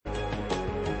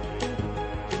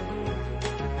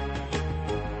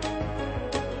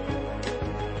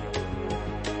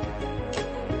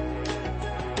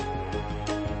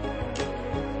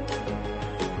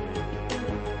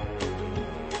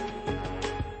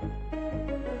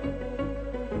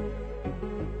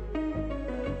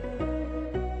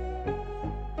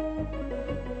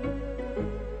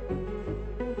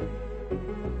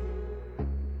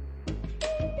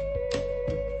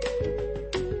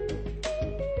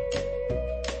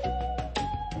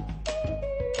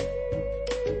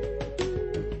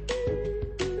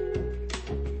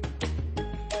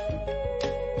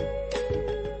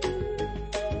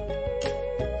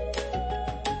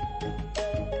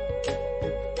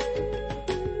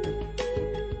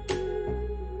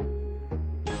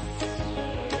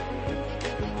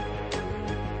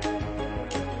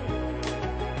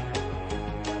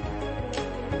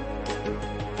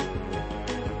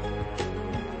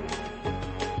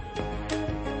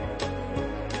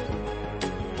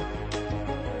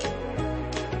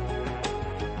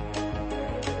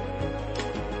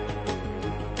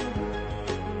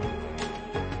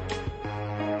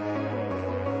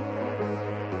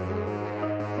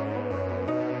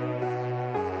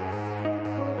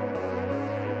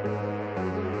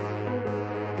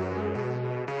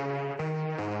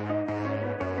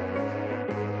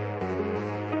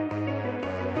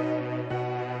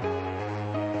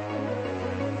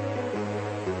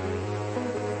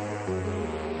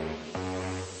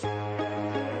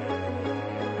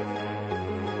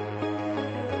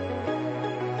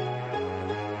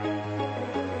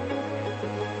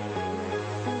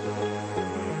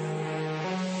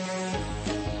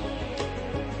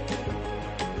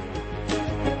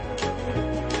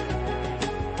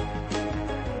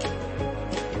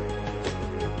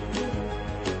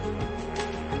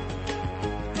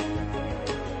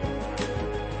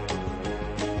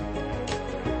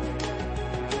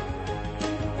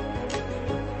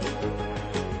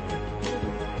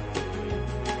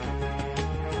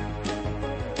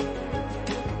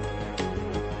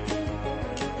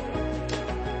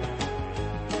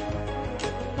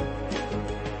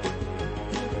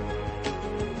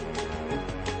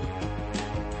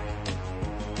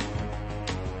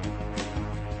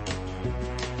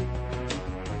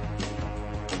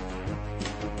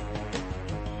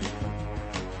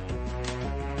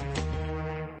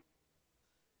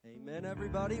Amen,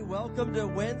 everybody. Welcome to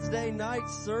Wednesday night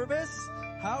service.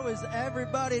 How is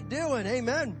everybody doing?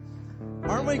 Amen.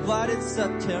 Aren't we glad it's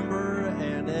September?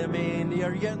 And I mean,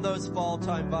 are you getting those fall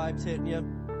time vibes hitting you?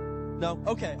 No?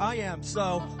 Okay, I am.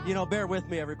 So, bear with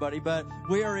me, everybody. But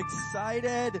we are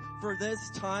excited for this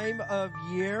time of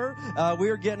year. We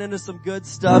are getting into some good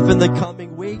stuff in the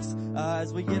coming weeks.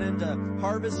 As we get into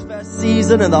Harvest Fest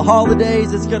season and the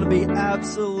holidays, it's going to be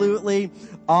absolutely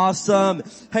awesome.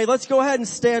 Hey, let's go ahead and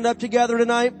stand up together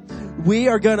tonight. We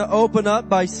are going to open up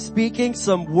by speaking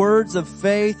some words of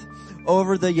faith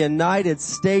over the United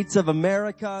States of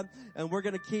America. And we're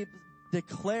going to keep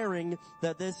declaring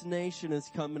that this nation is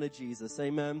coming to Jesus.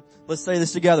 Amen. Let's say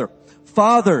this together.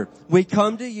 Father, we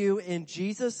come to you in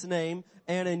Jesus' name,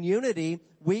 and in unity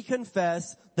we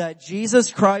confess that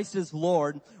Jesus Christ is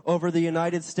Lord over the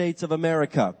United States of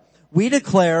America. We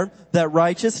declare that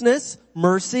righteousness,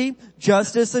 mercy,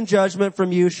 justice, and judgment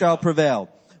from you shall prevail.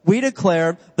 We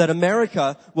declare that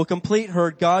America will complete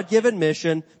her God-given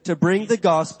mission to bring the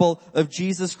gospel of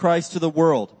Jesus Christ to the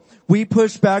world. We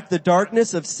push back the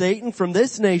darkness of Satan from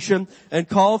this nation and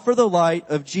call for the light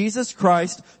of Jesus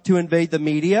Christ to invade the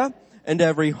media and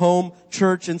every home,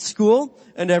 church, and school,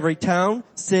 and every town,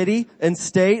 city, and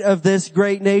state of this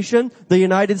great nation, the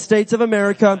United States of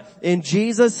America. In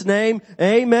Jesus' name,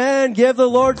 amen. Give the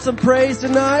Lord some praise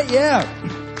tonight. Yeah.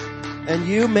 And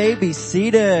you may be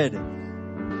seated.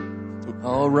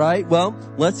 All right. Well,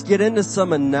 let's get into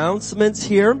some announcements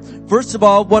here. First of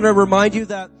all, I want to remind you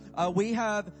that we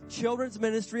have children's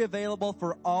ministry available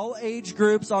for all age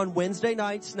groups on Wednesday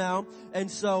nights now. And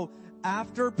so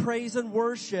after praise and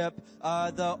worship,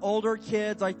 the older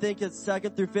kids, I think it's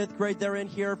 2nd through 5th grade, they're in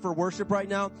here for worship right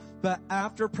now. But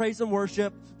after praise and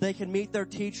worship, they can meet their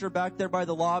teacher back there by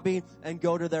the lobby and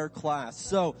go to their class.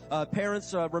 So,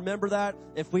 parents, remember that.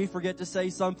 If we forget to say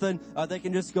something, they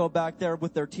can just go back there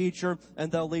with their teacher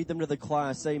and they'll lead them to the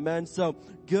class. Amen. So,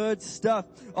 good stuff.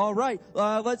 All right.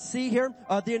 Let's see here.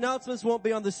 The announcements won't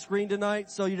be on the screen tonight,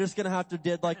 so you're just gonna have to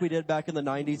did like we did back in the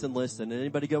 90s and listen.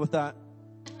 Anybody go with that?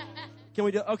 Can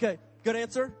we do? Okay. Good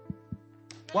answer.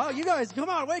 Wow, you guys, come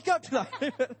on, wake up tonight.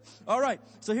 All right,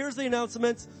 so here's the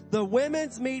announcements. The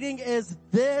women's meeting is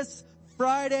this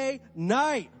Friday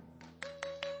night.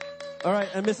 All right,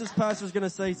 and Mrs. Pastor's going to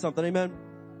say something. Amen.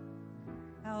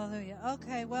 Hallelujah.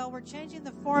 Okay, well, we're changing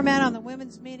the format on the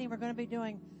women's meeting. We're going to be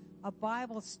doing a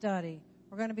Bible study.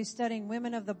 We're going to be studying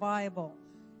women of the Bible.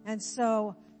 And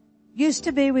so, used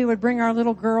to be we would bring our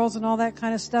little girls and all that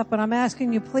kind of stuff, but I'm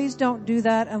asking you, please don't do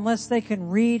that unless they can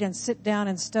read and sit down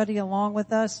and study along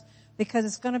with us, because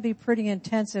it's going to be pretty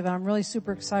intensive. I'm really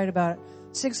super excited about it.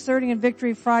 6:30 in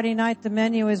Victory Friday night. The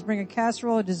menu is bring a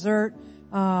casserole, a dessert,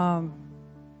 a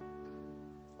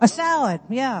salad.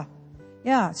 Yeah.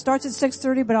 It starts at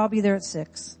 6:30, but I'll be there at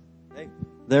 6. Hey,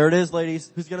 there it is, ladies.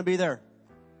 Who's going to be there?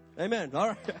 Amen. All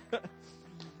right.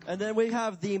 And then we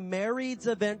have the Marrieds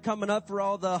event coming up for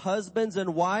all the husbands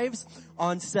and wives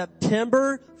on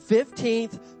September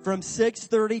 15th from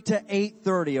 6:30 to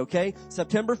 8:30, okay?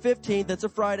 September 15th, that's a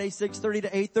Friday, 6:30 to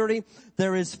 8:30.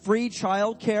 There is free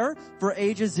childcare for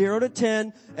ages 0 to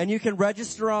 10, and you can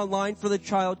register online for the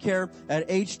childcare at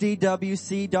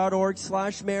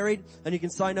hdwc.org/married, and you can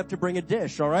sign up to bring a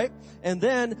dish, all right? And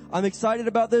then, I'm excited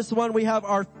about this one. We have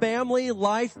our Family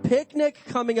Life Picnic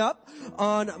coming up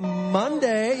on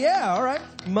Monday. Yeah, all right.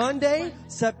 Monday,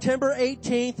 September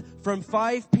 18th. From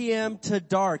 5 p.m. to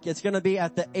dark. It's going to be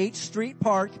at the H Street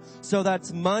Park. So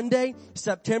that's Monday,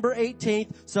 September 18th.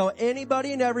 So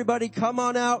anybody and everybody come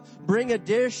on out, bring a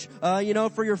dish,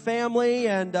 for your family,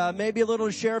 and maybe a little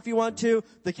to share if you want to.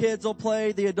 The kids will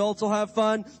play, the adults will have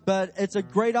fun, but it's a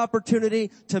great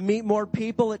opportunity to meet more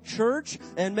people at church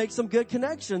and make some good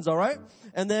connections, all right?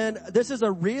 And then this is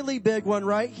a really big one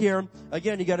right here.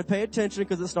 Again, you got to pay attention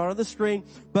because it's not on the screen,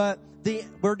 but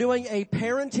we're doing a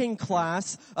parenting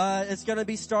class. It's going to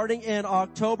be starting in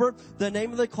October. The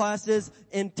name of the class is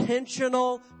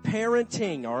Intentional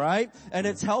Parenting, all right? And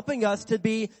it's helping us to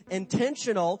be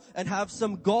intentional and have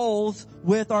some goals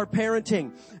with our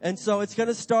parenting. And so it's going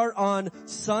to start on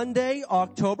Sunday,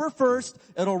 October 1st.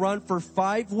 It'll run for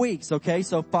 5 weeks, okay?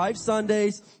 So 5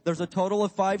 Sundays. There's a total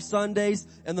of 5 Sundays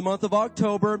in the month of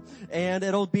October. And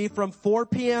it'll be from 4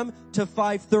 p.m. to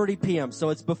 5:30 p.m.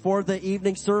 So it's before the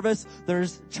evening service.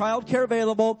 There's childcare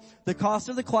available. The cost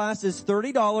of the class is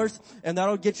 $30, and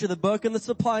that'll get you the book and the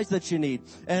supplies that you need.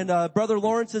 And Brother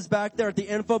Lawrence is back there at the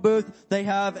info booth. They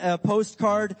have a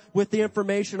postcard with the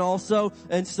information also.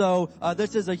 And so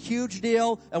this is a huge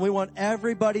deal, and we want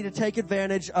everybody to take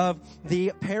advantage of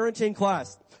the parenting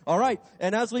class. All right.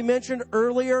 And as we mentioned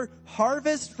earlier,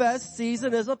 Harvest Fest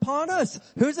season is upon us.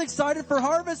 Who's excited for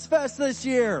Harvest Fest this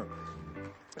year?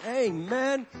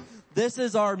 Amen. This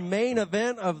is our main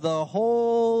event of the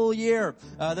whole year.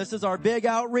 This is our big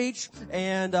outreach,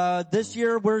 and this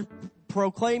year we're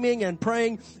proclaiming and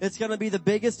praying it's going to be the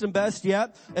biggest and best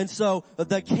yet. And so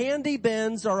the candy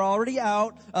bins are already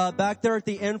out back there at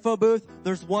the info booth.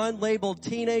 There's one labeled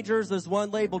teenagers, there's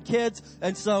one labeled kids,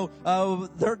 and so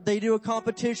they do a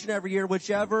competition every year.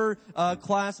 Whichever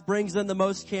class brings in the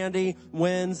most candy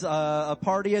wins a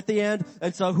party at the end.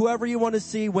 And so whoever you want to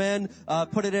see win,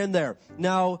 put it in there.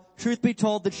 Now, truth be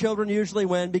told, the children usually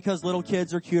win because little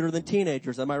kids are cuter than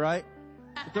teenagers. Am I right?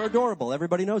 They're adorable.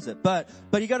 Everybody knows it. But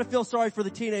you gotta feel sorry for the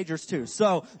teenagers too.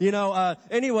 So,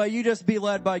 anyway, you just be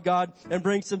led by God and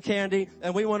bring some candy,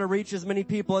 and we want to reach as many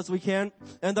people as we can.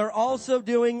 And they're also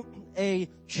doing a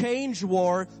change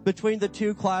war between the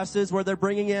two classes where they're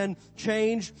bringing in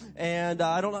change, and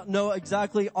I don't know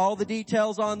exactly all the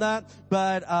details on that,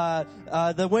 but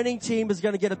the winning team is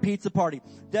gonna get a pizza party.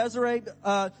 Desiree,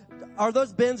 are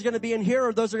those bins gonna be in here,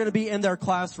 or those are gonna be in their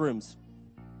classrooms?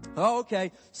 Oh,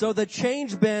 okay. So the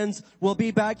change bins will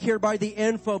be back here by the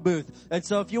info booth. And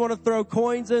so if you want to throw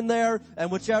coins in there, and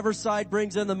whichever side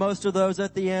brings in the most of those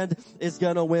at the end is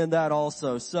going to win that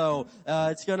also. So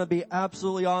it's going to be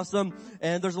absolutely awesome.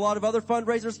 And there's a lot of other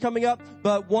fundraisers coming up,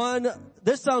 but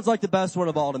this sounds like the best one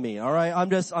of all to me. All right.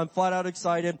 I'm flat out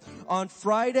excited. On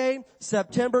Friday,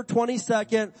 September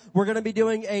 22nd, we're going to be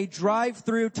doing a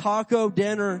drive-through taco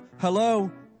dinner. Hello.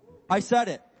 I said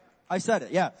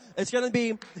it, yeah. It's going to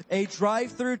be a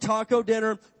drive-through taco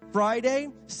dinner Friday,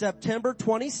 September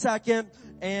 22nd.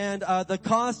 And the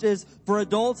cost is, for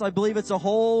adults, I believe it's a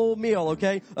whole meal,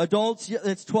 okay? Adults,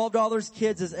 it's $12,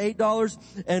 kids is $8,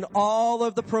 and all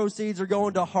of the proceeds are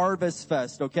going to Harvest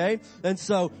Fest, okay? And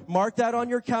so mark that on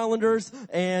your calendars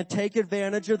and take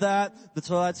advantage of that.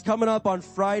 So that's coming up on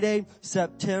Friday,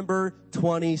 September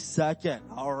 22nd.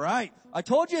 All right. I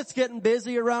told you it's getting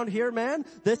busy around here, man.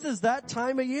 This is that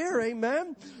time of year,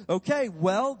 amen? Okay,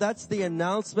 well, that's the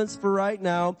announcements for right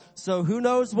now. So who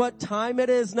knows what time it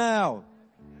is now?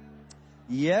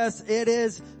 Yes, it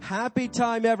is happy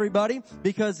time, everybody,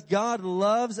 because God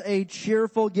loves a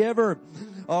cheerful giver.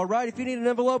 All right, if you need an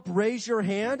envelope, raise your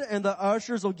hand, and the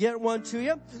ushers will get one to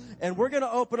you. And we're going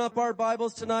to open up our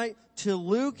Bibles tonight to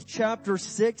Luke chapter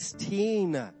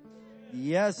 16.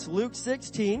 Yes, Luke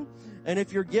 16. And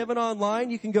if you're giving online,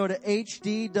 you can go to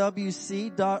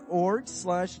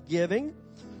hdwc.org/giving.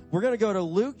 We're going to go to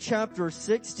Luke chapter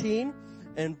 16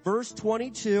 and verse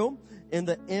 22 in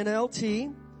the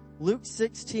NLT. Luke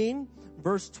 16,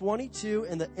 verse 22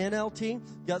 in the NLT.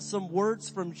 Got some words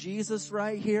from Jesus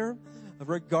right here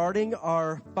regarding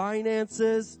our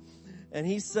finances. And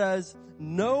he says,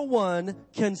 "No one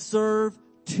can serve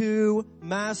two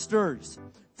masters.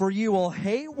 For you will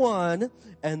hate one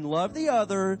and love the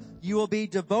other. You will be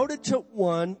devoted to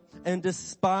one and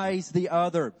despise the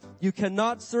other. You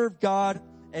cannot serve God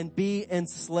and be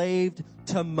enslaved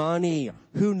to money."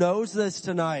 Who knows this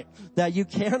tonight? That you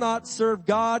cannot serve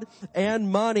God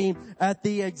and money at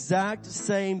the exact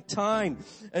same time.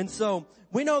 And so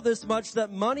we know this much,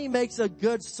 that money makes a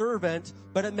good servant,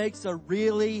 but it makes a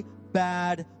really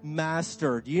bad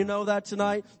master. Do you know that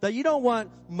tonight? That you don't want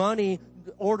money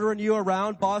ordering you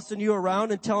around, bossing you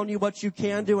around, and telling you what you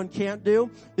can do and can't do.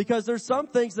 Because there's some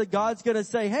things that God's going to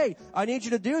say, hey, I need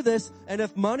you to do this. And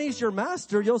if money's your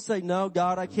master, you'll say, no,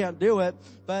 God, I can't do it.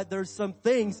 But there's some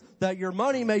things that your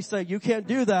money may say, you can't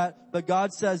do that. But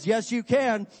God says, yes, you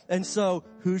can. And so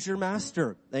who's your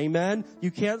master? Amen.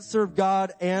 You can't serve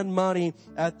God and money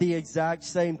at the exact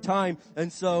same time.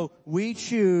 And so we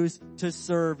choose to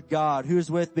serve God. Who's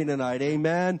with me tonight?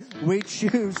 Amen. We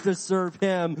choose to serve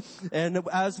Him. And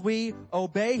as we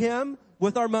obey Him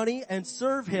with our money and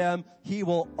serve Him, He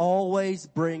will always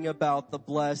bring about the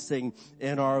blessing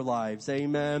in our lives.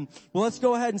 Amen. Well, let's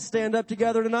go ahead and stand up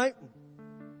together tonight.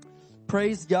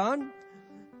 Praise God.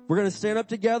 We're going to stand up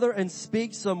together and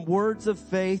speak some words of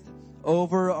faith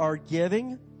over our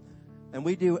giving. And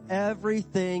we do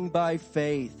everything by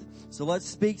faith. So let's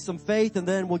speak some faith, and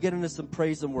then we'll get into some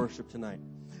praise and worship tonight.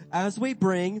 As we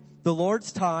bring the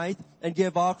Lord's tithe and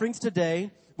give offerings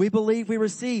today, we believe we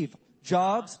receive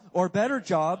jobs or better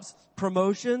jobs,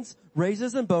 promotions,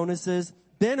 raises and bonuses,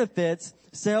 benefits,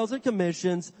 sales and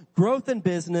commissions, growth in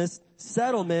business,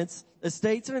 settlements,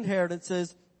 estates and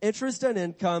inheritances, interest and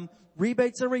income,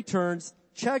 rebates and returns,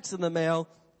 checks in the mail,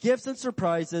 gifts and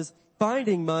surprises,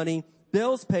 finding money,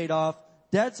 bills paid off,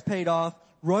 debts paid off,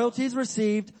 royalties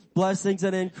received, blessings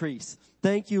and increase.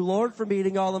 Thank you, Lord, for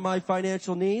meeting all of my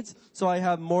financial needs, so I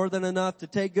have more than enough to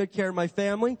take good care of my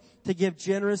family, to give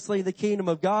generously in the kingdom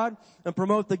of God, and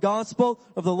promote the gospel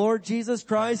of the Lord Jesus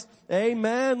Christ.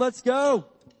 Amen. Let's go.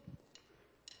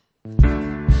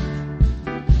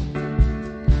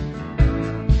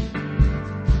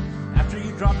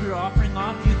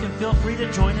 feel free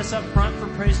to join us up front for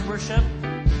praise and worship.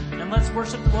 And let's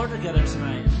worship the Lord together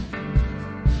tonight.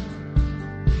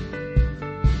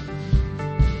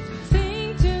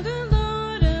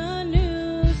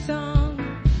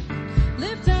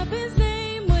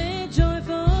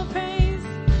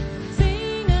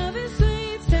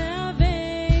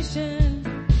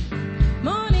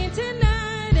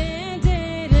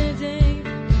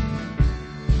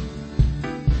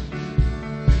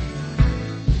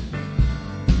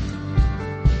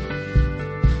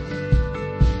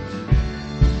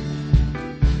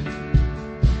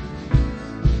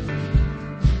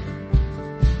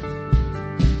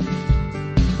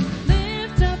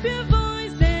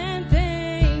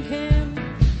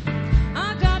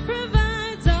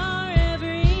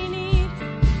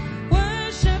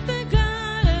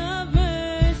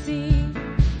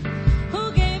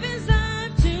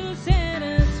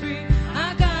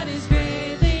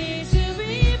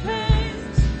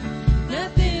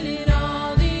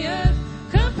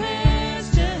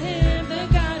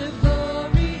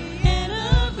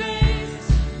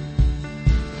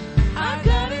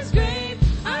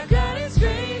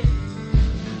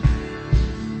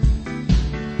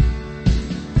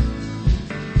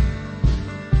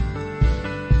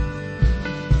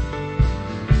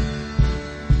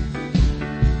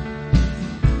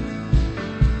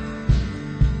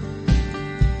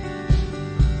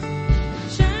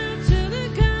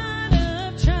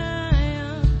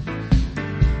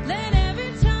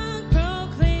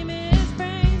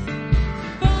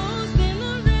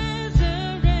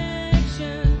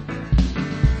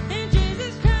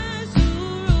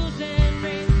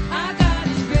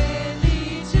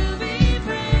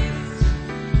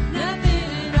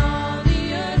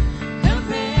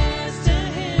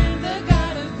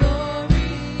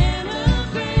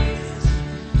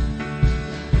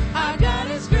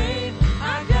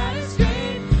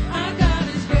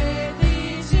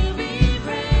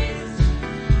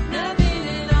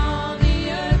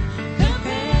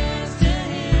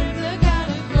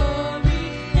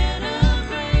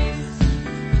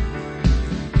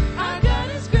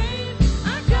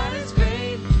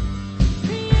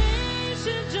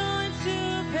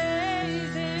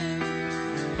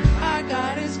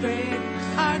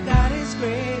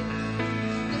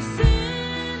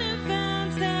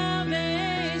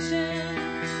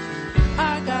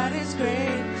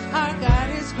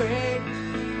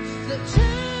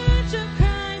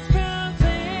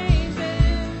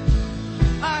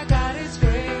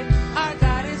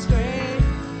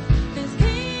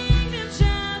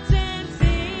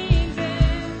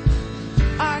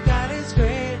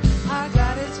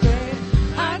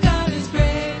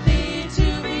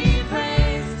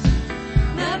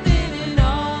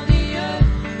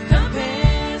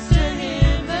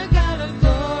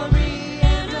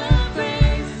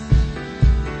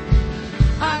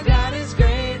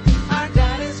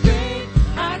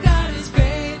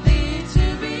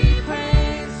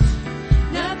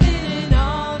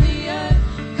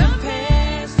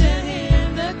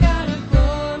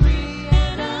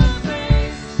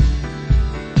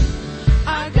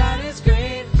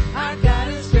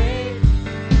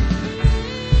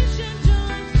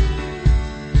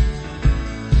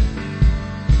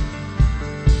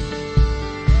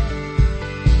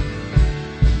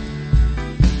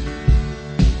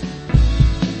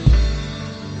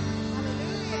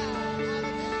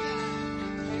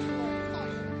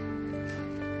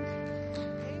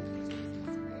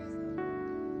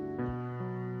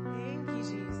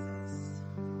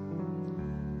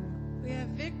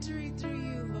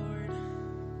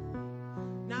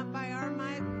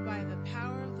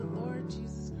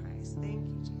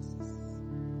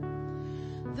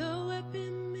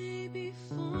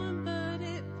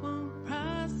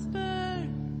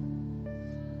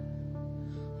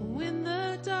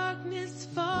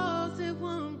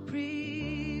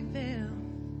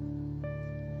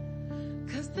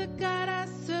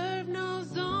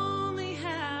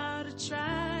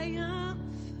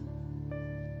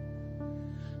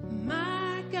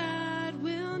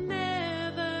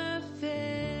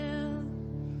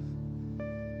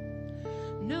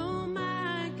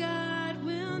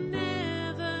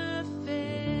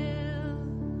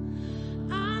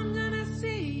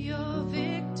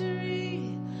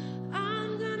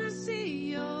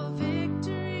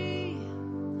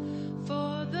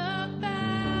 For the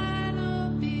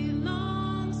battle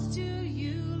belongs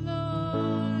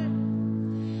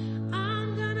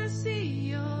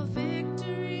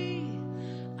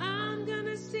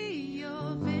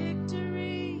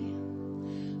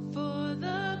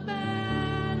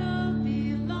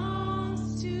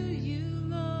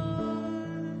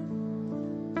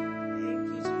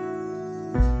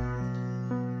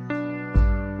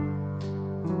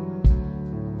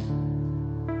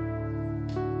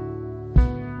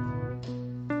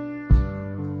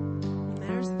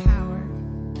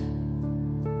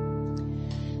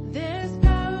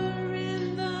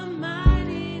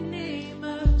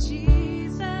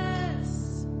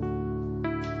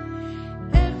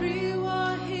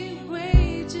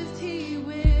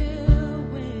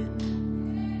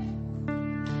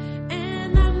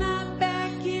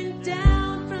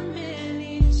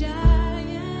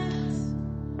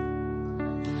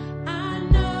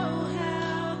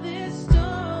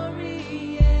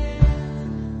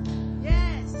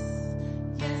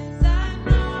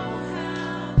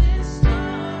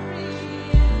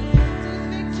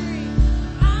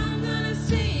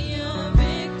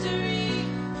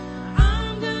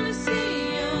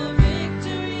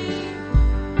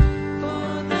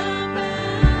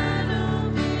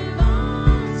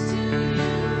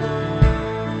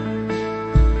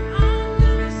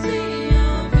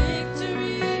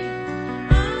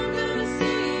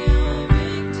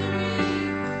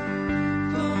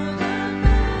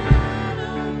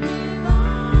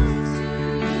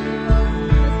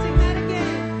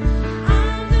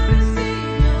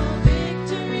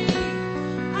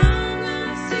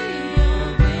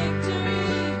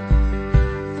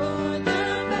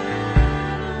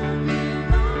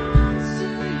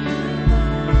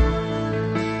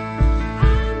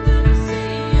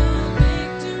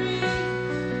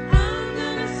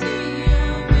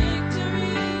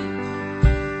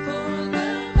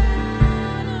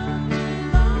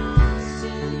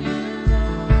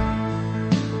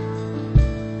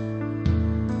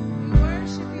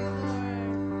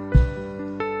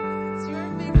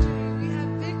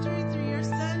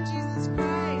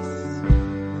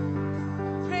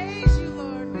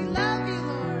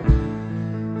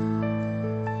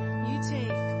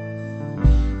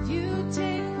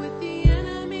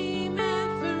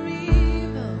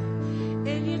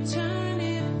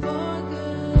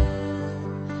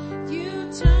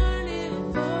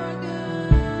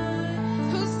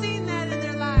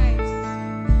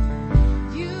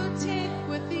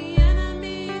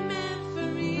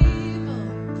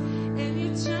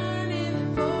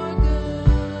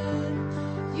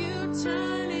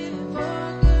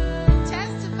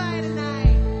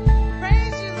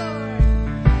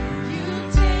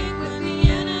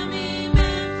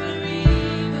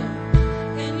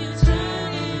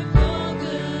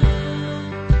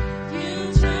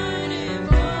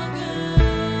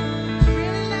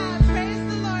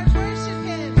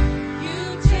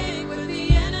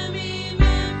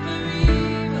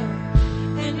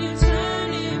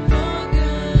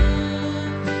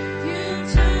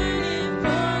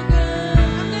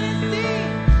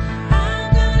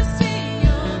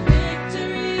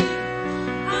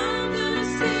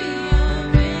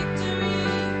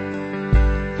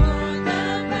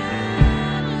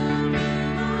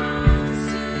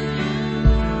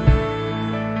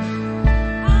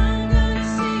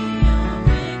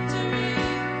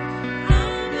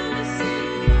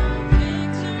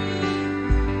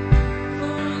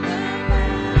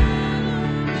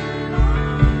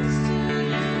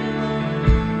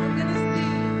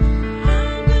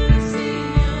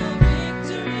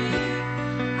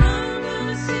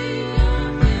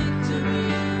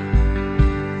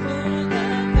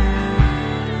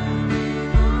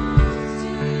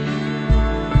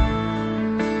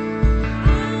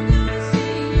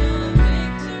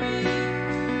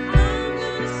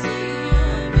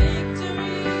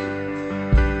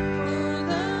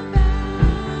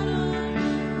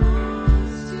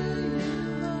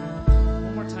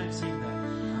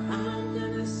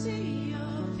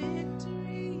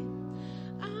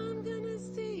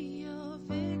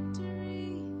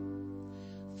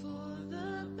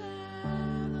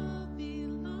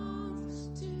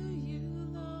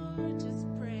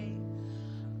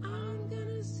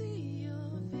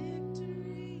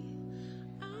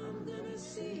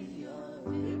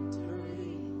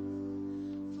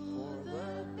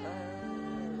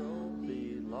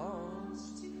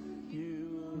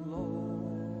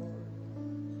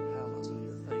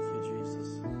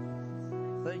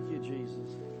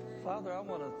Father, I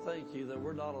want to thank you that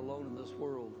we're not alone in this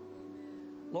world.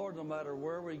 Lord, no matter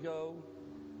where we go,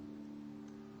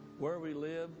 where we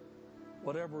live,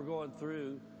 whatever we're going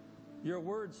through, your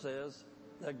word says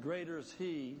that greater is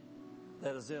he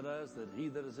that is in us than he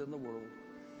that is in the world.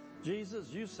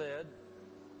 Jesus, you said,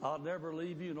 I'll never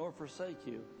leave you nor forsake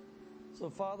you.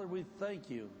 So, Father, we thank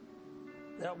you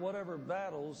that whatever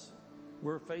battles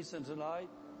we're facing tonight,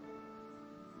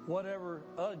 whatever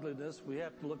ugliness we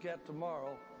have to look at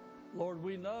tomorrow, Lord,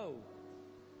 we know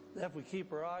that if we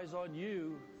keep our eyes on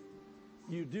you,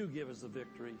 you do give us the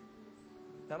victory.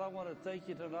 And I want to thank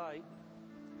you tonight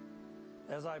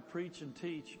as I preach and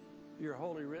teach your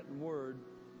holy written word,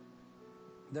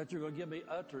 that you're going to give me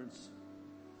utterance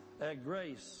and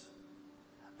grace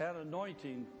and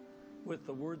anointing with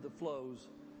the word that flows,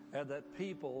 and that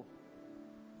people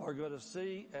are going to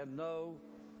see and know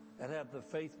and have the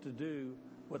faith to do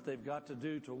what they've got to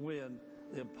do to win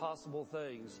the impossible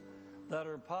things that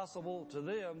are impossible to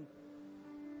them.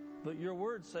 But your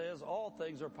word says all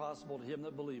things are possible to him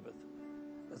that believeth.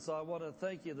 And so I want to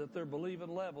thank you that their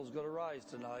believing level is going to rise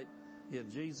tonight. In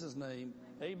Jesus' name,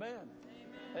 amen.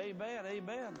 Amen. Amen.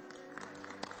 Amen.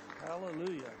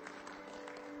 Hallelujah.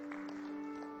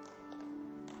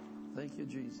 Thank you,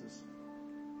 Jesus.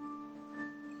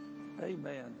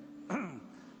 Amen.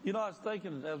 You know, I was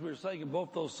thinking as we were singing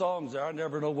both those songs there, I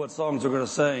never know what songs they're going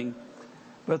to sing.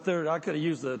 But I could have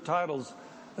used the titles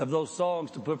of those songs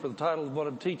to put for the title of what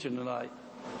I'm teaching tonight.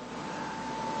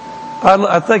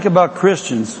 I think about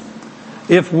Christians.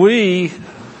 If we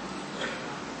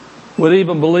would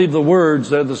even believe the words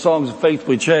that are the songs of faith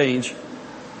we change,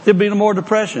 there'd be no more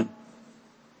depression.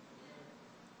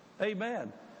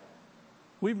 Amen.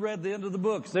 We've read the end of the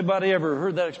book. Has anybody ever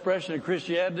heard that expression in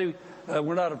Christianity?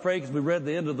 We're not afraid because we read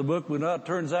the end of the book. We know how it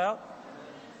turns out.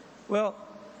 Well,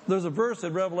 there's a verse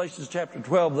in Revelation chapter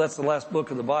 12. That's the last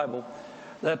book of the Bible.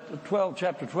 That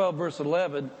chapter 12, verse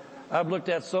 11, I've looked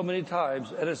at so many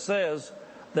times. And it says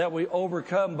that we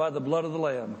overcome by the blood of the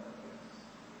Lamb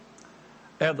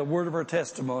and the word of our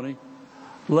testimony.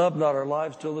 Love not our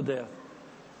lives till the death.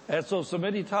 And so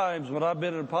many times when I've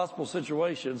been in impossible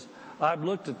situations, I've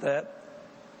looked at that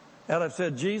and I've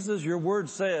said, Jesus, your word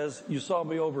says you saw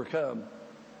me overcome.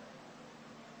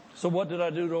 So what did I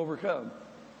do to overcome?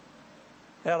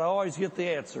 And I always get the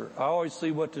answer. I always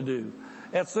see what to do.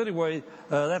 And so anyway,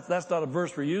 that's not a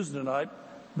verse we're using tonight,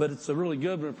 but it's a really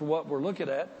good one for what we're looking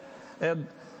at. And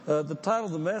the title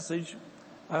of the message,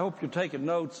 I hope you're taking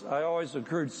notes. I always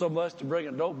encourage so much to bring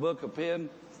a notebook, a pen,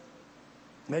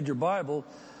 and your Bible.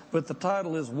 But the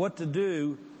title is What to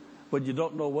Do When You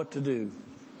Don't Know What to Do.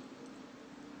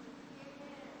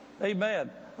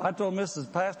 Amen. I told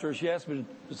Mrs. Pastor, she asked me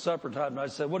at supper time, and I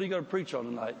said, what are you going to preach on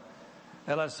tonight?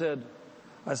 And I said,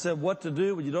 what to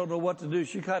do when you don't know what to do?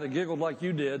 She kind of giggled like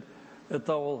you did and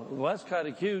thought, well, that's kind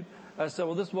of cute. I said,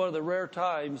 well, this is one of the rare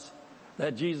times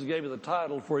that Jesus gave me the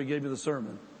title before he gave me the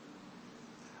sermon.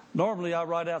 Normally I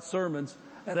write out sermons,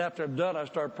 and after I'm done, I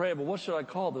start praying, but what should I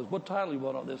call this? What title do you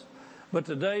want on this? But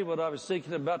today, when I was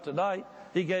thinking about tonight,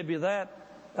 he gave me that.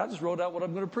 I just wrote out what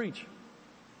I'm going to preach.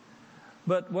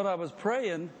 But when I was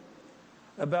praying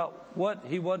about what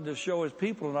he wanted to show his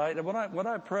people tonight, and when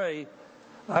I pray,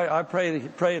 I pray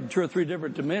in 2 or 3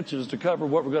 different dimensions to cover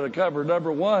what we're going to cover.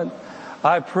 Number one,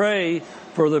 I pray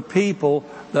for the people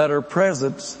that are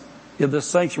present in this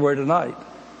sanctuary tonight.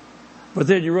 But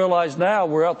then you realize now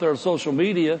we're out there on social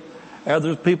media, and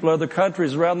there's people in other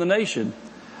countries around the nation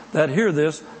that hear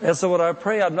this. And so when I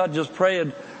pray, I'm not just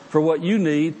praying for what you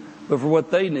need, but for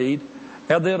what they need.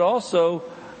 And then also,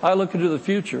 I look into the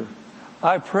future.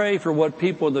 I pray for what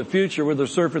people in the future, when they're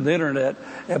surfing the internet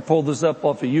and pull this up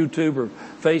off of YouTube or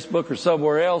Facebook or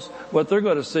somewhere else, what they're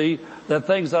going to see, that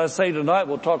things I say tonight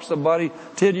will talk to somebody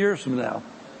 10 years from now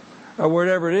or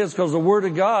wherever it is, because the Word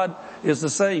of God is the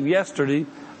same yesterday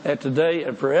and today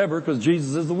and forever, because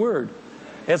Jesus is the Word.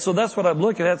 And so that's what I'm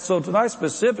looking at. So tonight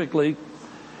specifically,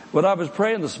 when I was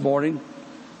praying this morning,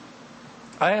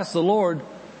 I asked the Lord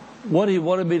what he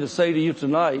wanted me to say to you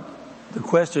tonight, the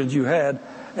questions you had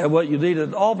and what you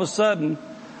needed. All of a sudden,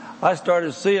 I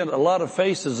started seeing a lot of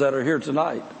faces that are here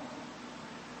tonight.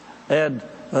 And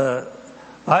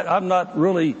I'm not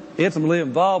really intimately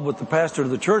involved with the pastor of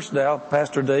the church now,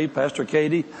 Pastor Dave, Pastor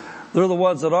Katie. They're the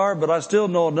ones that are, but I still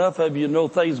know enough of you to know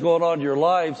things going on in your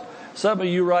lives. Some of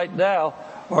you right now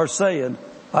are saying,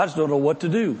 I just don't know what to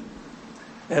do.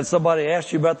 And somebody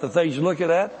asks you about the things you're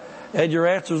looking at, and your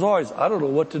answer is always, I don't know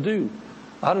what to do.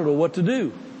 I don't know what to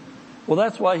do. Well,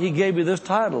 that's why he gave me this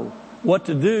title, What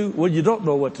to Do When You Don't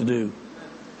Know What to Do.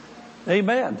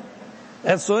 Amen.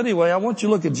 And so anyway, I want you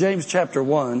to look at James chapter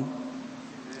 1.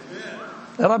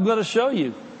 And I'm going to show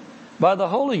you by the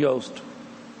Holy Ghost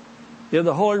in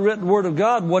the Holy Written Word of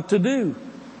God what to do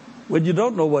when you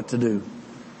don't know what to do.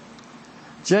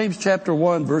 James chapter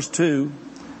 1 verse 2.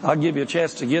 I'll give you a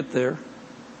chance to get there.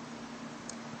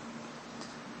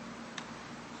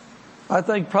 I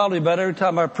think probably about every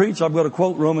time I preach I'm going to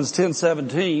quote Romans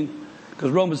 10:17, because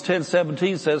Romans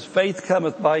 10:17 says, faith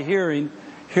cometh by hearing,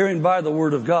 hearing by the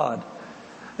Word of God.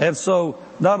 And so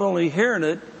not only hearing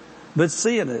it, but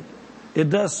seeing it. It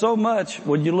does so much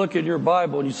when you look at your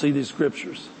Bible and you see these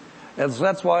scriptures. And so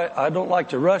that's why I don't like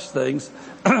to rush things.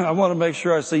 I want to make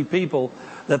sure I see people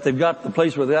that they've got the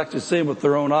place where they actually see them with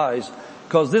their own eyes,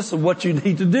 because this is what you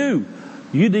need to do.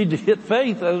 You need to hit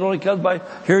faith, and it only comes by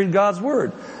hearing God's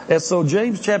Word. And so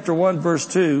James chapter 1 verse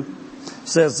 2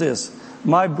 says this,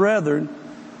 my brethren,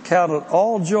 count it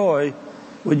all joy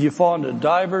when you fall into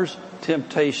divers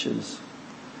temptations.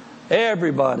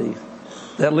 Everybody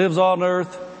that lives on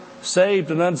earth, saved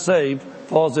and unsaved,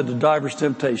 falls into divers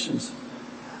temptations.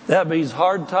 That means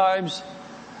hard times,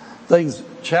 things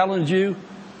challenge you.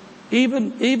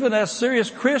 Even as serious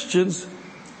Christians,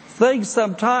 things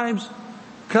sometimes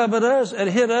come at us and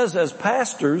hit us as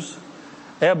pastors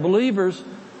and believers.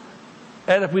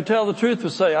 And if we tell the truth, we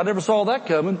say, I never saw that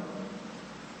coming.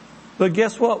 But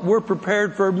guess what? We're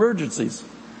prepared for emergencies.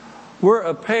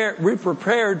 We're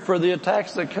prepared for the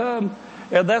attacks that come.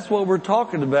 And that's what we're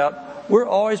talking about. We're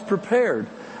always prepared.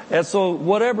 And so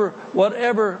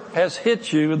whatever has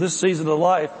hit you in this season of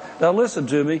life, now listen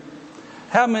to me.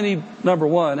 Number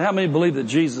one, how many believe that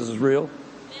Jesus is real?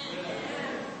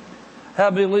 How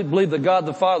many believe that God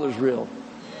the Father is real?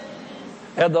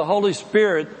 And the Holy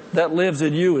Spirit that lives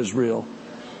in you is real?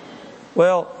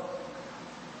 Well,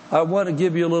 I want to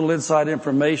give you a little inside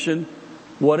information.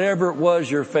 Whatever it was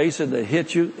you're facing that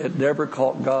hit you, it never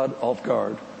caught God off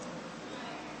guard.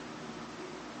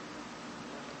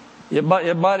 It might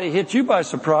have hit you by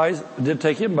surprise. It didn't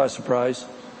take him by surprise.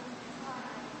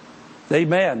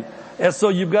 Amen. And so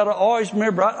you've got to always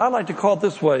remember, I like to call it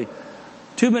this way.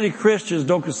 Too many Christians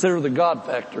don't consider the God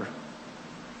factor.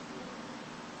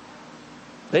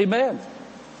 Amen.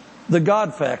 The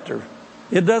God factor.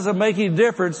 It doesn't make any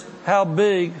difference how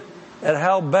big and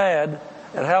how bad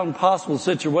and how impossible the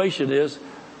situation is.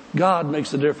 God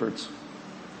makes a difference.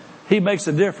 He makes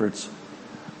a difference.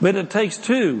 But it takes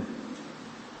two.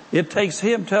 It takes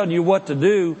him telling you what to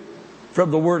do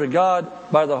from the Word of God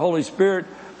by the Holy Spirit.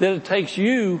 Then it takes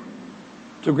you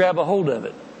to grab a hold of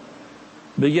it.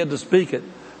 Begin to speak it.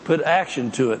 Put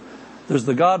action to it. There's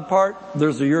the God part,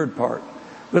 there's the Word part.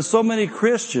 But so many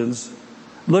Christians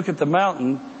look at the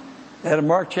mountain, and in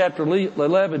Mark chapter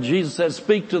 11, Jesus said,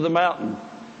 speak to the mountain.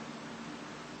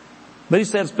 But he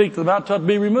said, speak to the mountain till it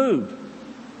be removed.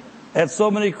 And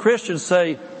so many Christians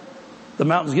say, the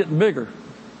mountain's getting bigger.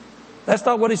 That's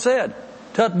not what he said.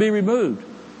 Till it be removed.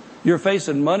 You're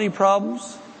facing money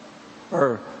problems,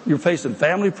 or you're facing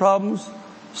family problems,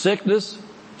 sickness,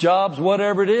 jobs,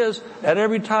 whatever it is. And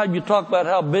every time you talk about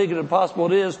how big and impossible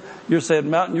it is, you're saying,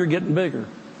 mountain, you're getting bigger.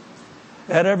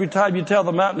 And every time you tell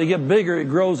the mountain to get bigger, it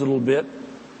grows a little bit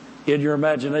in your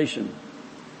imagination.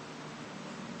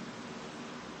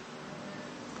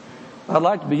 I'd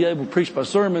like to be able to preach my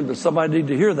sermon, but somebody needs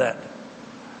to hear that.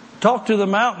 Talk to the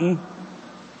mountain,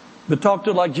 but talk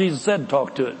to it like Jesus said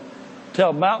talk to it.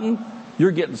 Tell mountain,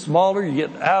 you're getting smaller, you're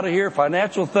getting out of here.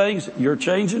 Financial things, you're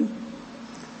changing.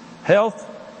 Health,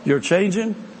 you're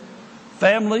changing.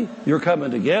 Family, you're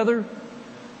coming together.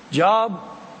 Job,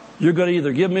 you're going to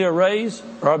either give me a raise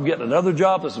or I'm getting another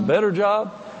job that's a better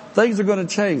job. Things are going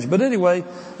to change. But anyway,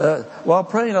 while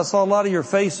praying, I saw a lot of your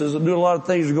faces and knew a lot of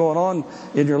things are going on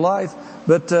in your life.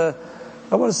 But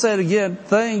I want to say it again.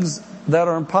 Things that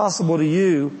are impossible to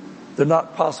you, they're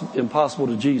not impossible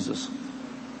to Jesus.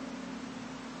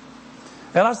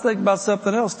 And I was thinking about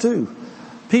something else too.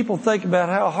 People think about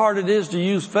how hard it is to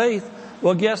use faith.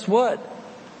 Well, guess what?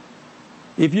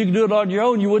 If you can do it on your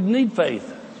own, you wouldn't need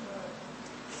faith.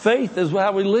 Faith is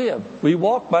how we live. We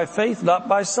walk by faith, not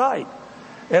by sight.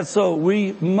 And so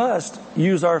we must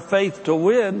use our faith to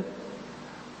win.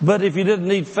 But if you didn't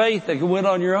need faith that can win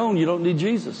on your own, you don't need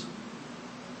Jesus.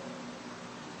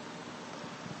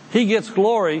 He gets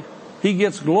glory. He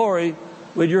gets glory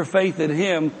when your faith in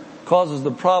Him causes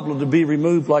the problem to be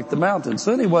removed like the mountain.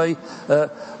 So anyway,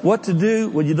 what to do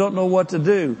when you don't know what to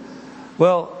do?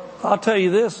 Well, I'll tell you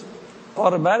this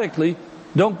automatically,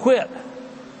 don't quit.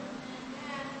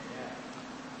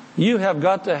 You have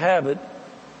got to have it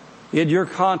in your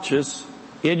conscience,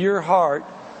 in your heart.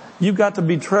 You've got to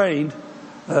be trained.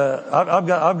 I've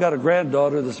got a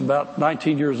granddaughter that's about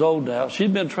 19 years old now.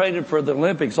 She's been training for the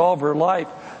Olympics all of her life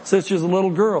since she was a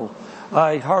little girl.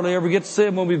 I hardly ever get to see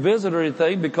her when we visit or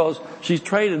anything because she's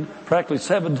training practically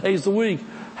 7 days a week,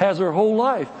 has her whole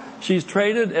life. She's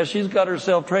traded, and she's got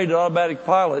herself trained automatic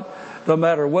pilot. No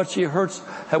matter what she hurts,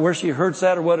 where she hurts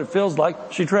at or what it feels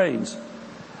like, she trains.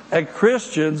 And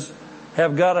Christians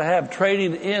have got to have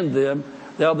training in them.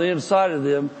 On the inside of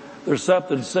them, there's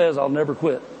something that says, I'll never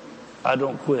quit. I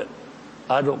don't quit.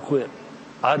 I don't quit.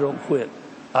 I don't quit.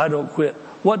 I don't quit.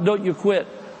 What don't you quit?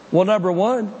 Well, number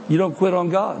one, you don't quit on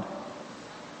God.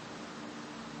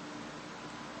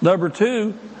 Number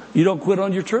two, you don't quit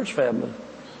on your church family.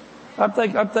 I'm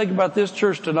thinking about this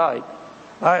church tonight.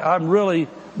 I'm really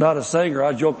not a singer.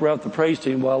 I joked around with the praise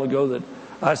team a while ago that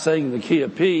I sang in the key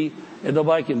of P, and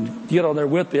nobody can get on there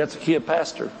with me. That's the key of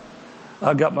pastor.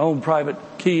 I've got my own private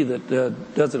key that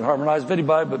doesn't harmonize with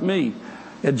anybody but me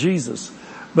and Jesus.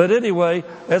 But anyway,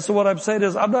 that's what I'm saying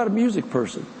is I'm not a music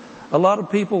person. A lot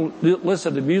of people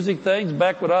listen to music things.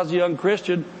 Back when I was a young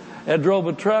Christian and drove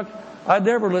a truck, I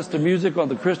never listened to music on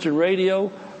the Christian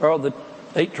radio or on the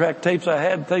 8-track tapes I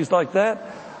had, things like that.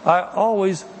 I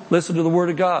always listened to the Word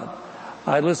of God.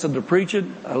 I listened to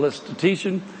preaching. I listened to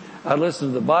teaching. I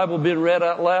listened to the Bible being read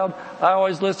out loud. I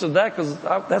always listened to that because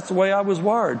that's the way I was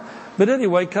wired. But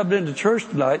anyway, coming into church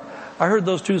tonight, I heard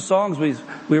those two songs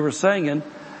we were singing,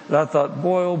 and I thought,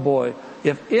 boy, oh boy,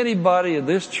 if anybody in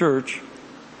this church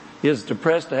is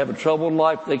depressed to have a troubled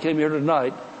life, they came here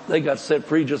tonight, they got set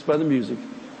free just by the music.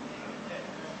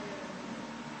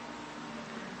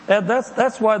 And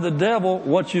that's why the devil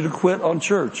wants you to quit on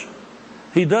church.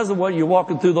 He doesn't want you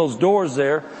walking through those doors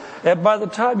there. And by the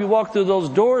time you walk through those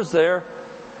doors there,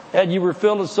 and you were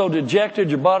feeling so dejected,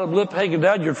 your bottom lip hanging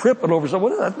down, you're tripping over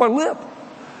something. That's my lip.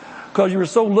 Because you were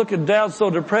so looking down, so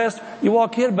depressed. You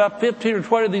walk in, about 15 or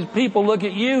 20 of these people look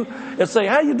at you and say,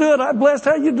 how you doing? I'm blessed.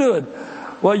 How you doing?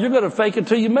 Well, you're going to fake it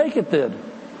till you make it then.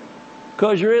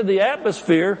 Because you're in the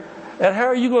atmosphere. And how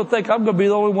are you going to think I'm going to be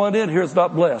the only one in here that's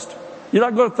not blessed? You're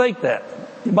not going to think that.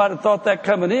 You might have thought that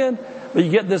coming in, but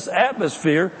you get this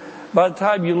atmosphere. By the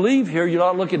time you leave here, you're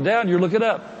not looking down, you're looking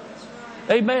up.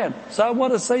 Amen. So I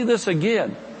want to say this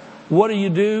again. What do you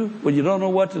do when you don't know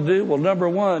what to do? Well, number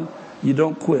one, you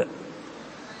don't quit.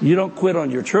 You don't quit on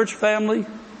your church family,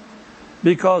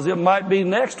 because it might be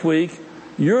next week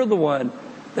you're the one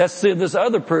that's seeing this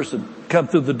other person come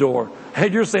through the door.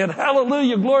 And you're saying,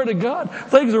 hallelujah, glory to God.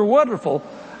 Things are wonderful.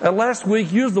 And last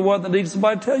week you're the one that needs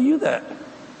somebody to tell you that.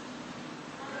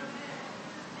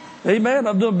 Amen.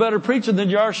 I'm doing better preaching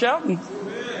than you are shouting.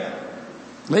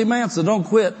 Amen. So don't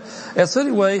quit. And so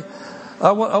anyway,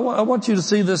 I want you to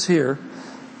see this here.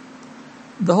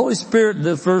 The Holy Spirit in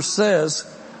this verse says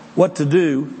what to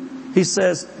do. He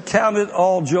says, count it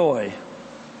all joy.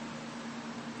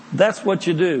 That's what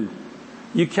you do.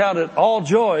 You count it all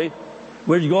joy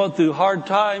when you're going through hard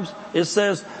times. It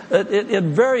says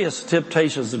in various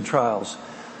temptations and trials.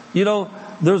 You know,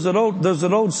 there's an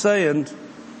old saying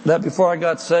that before I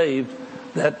got saved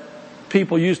that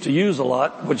people used to use a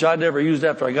lot, which I never used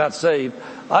after I got saved.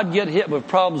 I'd get hit with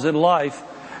problems in life,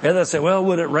 and they'd say, well,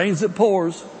 when it rains, it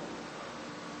pours.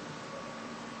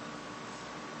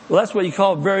 Well, that's what you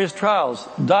call various trials,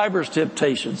 diverse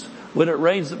temptations. When it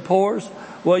rains, it pours.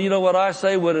 Well, you know what I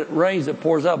say? When it rains, it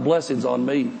pours out blessings on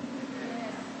me.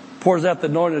 Pours out the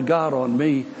anointing of God on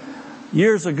me.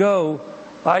 Years ago,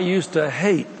 I used to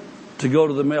hate to go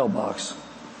to the mailbox.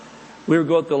 We were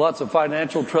going through lots of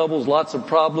financial troubles, lots of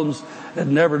problems,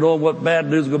 and never knowing what bad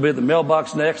news was going to be in the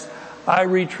mailbox next. I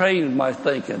retrained my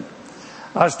thinking.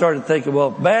 I started thinking,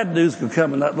 well, if bad news can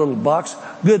come in that little box,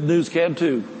 good news can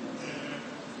too.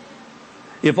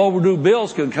 If overdue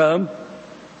bills can come,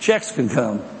 checks can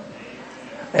come.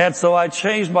 And so I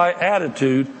changed my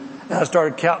attitude, and I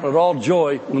started counting it all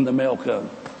joy when the mail come.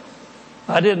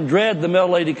 I didn't dread the mail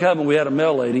lady coming. We had a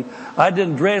mail lady. I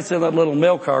didn't dread seeing that little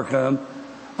mail car come.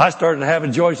 I started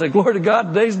having joy. Say, glory to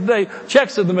God, days and day,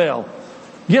 checks in the mail,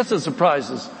 gifts and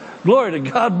surprises. Glory to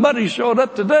God, money showing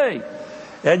up today.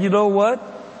 And you know what?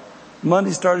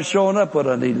 Money started showing up when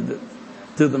I needed it,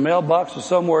 through the mailbox or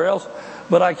somewhere else.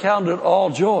 But I counted it all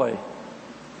joy.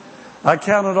 I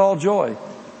counted all joy.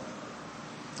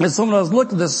 And so when I was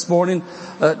looking at this morning,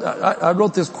 I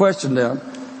wrote this question down.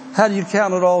 How do you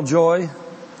count it all joy?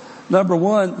 Number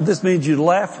one, this means you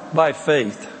laugh by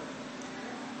faith.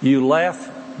 You laugh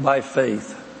by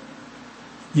faith.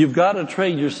 You've got to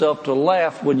train yourself to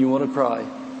laugh when you want to cry.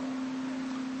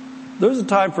 There's a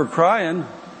time for crying,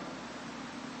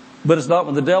 but it's not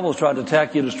when the devil's trying to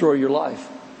attack you and destroy your life.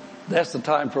 That's the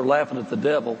time for laughing at the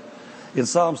devil. In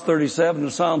Psalms 37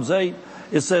 and Psalms 8,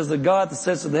 it says the God that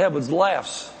sits in the heavens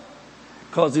laughs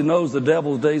because he knows the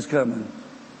devil's day's coming.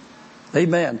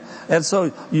 Amen. And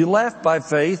so you laugh by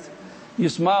faith, you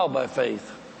smile by faith.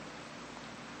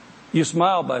 You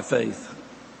smile by faith.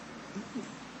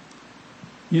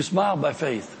 You smile by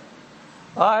faith.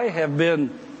 I have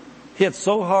been hit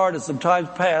so hard in some times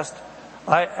past,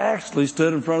 I actually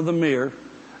stood in front of the mirror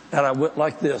and I went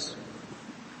like this.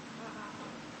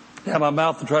 Had my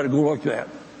mouth to try to go like that.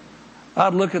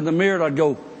 I'd look in the mirror and I'd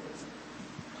go,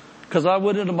 because I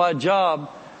went into my job.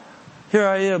 Here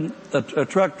I am, a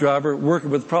truck driver working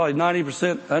with probably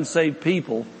 90% unsaved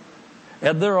people.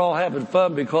 And they're all having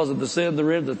fun because of the sin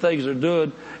they're in, the things they're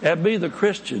doing. And me, the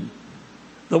Christian,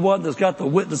 the one that's got the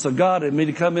witness of God in me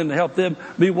to come in and help them,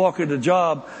 me walking the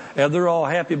job, and they're all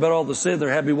happy about all the sin they're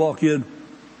happy walk in.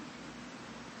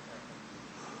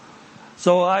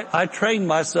 So I trained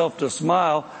myself to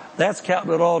smile. That's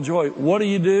counting it all joy. What do?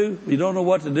 You don't know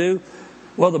what to do?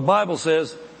 Well, the Bible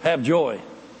says, have joy.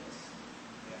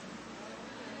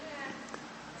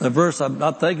 The verse I'm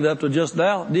not thinking up to just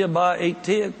now, Nehemiah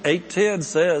 8:10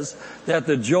 says that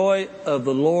the joy of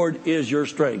the Lord is your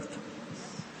strength.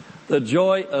 The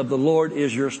joy of the Lord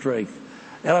is your strength.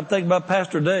 And I'm thinking about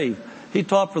Pastor Dave. He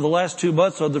taught for the last 2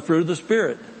 months on the fruit of the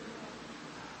Spirit.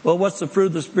 Well, what's the fruit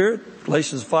of the Spirit?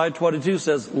 Galatians 5:22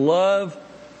 says love,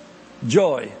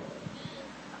 joy.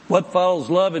 What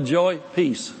follows love and joy?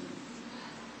 Peace.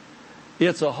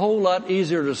 It's a whole lot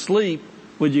easier to sleep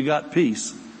when you got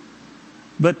peace.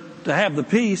 But to have the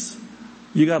peace,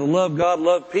 you got to love God,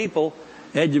 love people,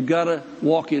 and you've got to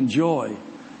walk in joy.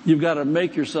 You've got to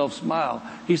make yourself smile.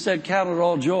 He said, count it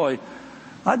all joy.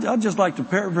 I'd just like to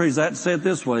paraphrase that and say it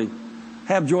this way.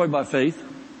 Have joy by faith.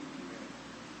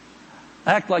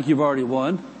 Act like you've already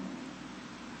won.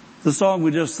 The song we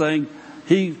just sang,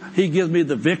 He gives me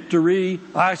the victory.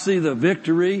 I see the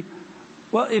victory.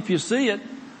 Well, if you see it,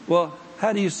 well,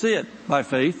 how do you see it? By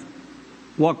faith.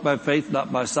 Walk by faith,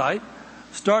 not by sight.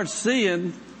 Start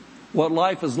seeing what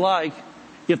life is like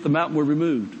if the mountain were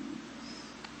removed.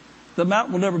 The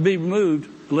mountain will never be removed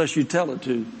unless you tell it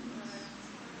to.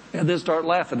 And then start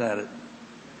laughing at it.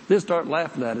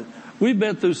 We've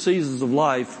been through seasons of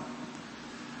life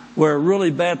where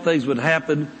really bad things would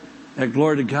happen, and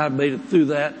glory to God made it through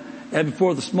that. And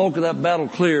before the smoke of that battle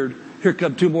cleared, here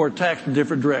come 2 more attacks from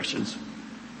different directions.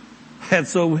 And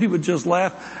so we would just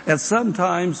laugh. And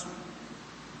sometimes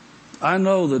I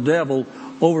know the devil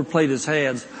overplayed his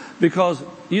hands because,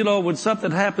 when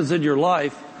something happens in your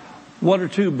life, 1 or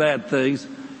 2 bad things,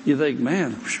 you think,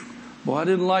 man, boy, I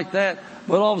didn't like that.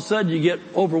 But all of a sudden you get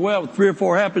overwhelmed with 3 or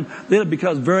 4 happen. Then it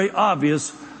becomes very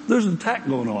obvious there's an attack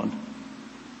going on.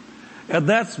 And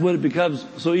that's when it becomes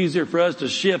so easier for us to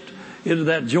shift into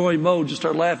that joy mode, just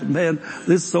start laughing. Man,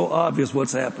 this is so obvious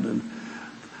what's happening.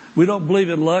 We don't believe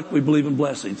in luck, we believe in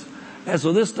blessings. And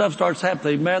so this stuff starts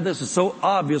happening. Man, this is so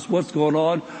obvious what's going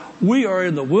on. We are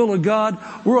in the will of God.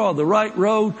 We're on the right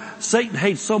road. Satan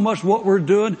hates so much what we're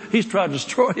doing. He's trying to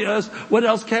destroy us. What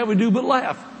else can we do but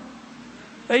laugh?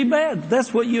 Amen.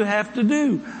 That's what you have to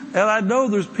do. And I know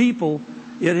there's people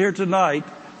in here tonight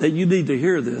that you need to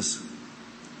hear this.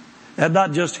 And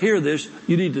not just hear this,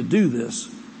 you need to do this.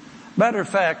 Matter of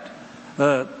fact,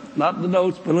 not in the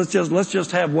notes, but let's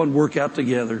just have one workout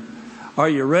together. Are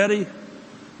you ready?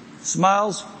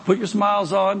 Smiles, put your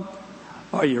smiles on.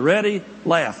 Are you ready?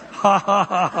 Laugh. Ha ha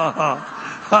ha ha ha.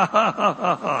 Ha ha ha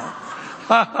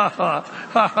ha ha.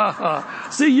 Ha ha ha.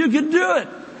 See, you can do it.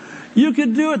 You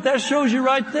can do it. That shows you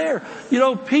right there.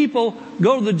 People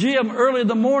go to the gym early in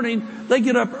the morning. They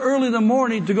get up early in the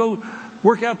morning to go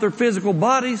work out their physical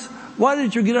bodies. Why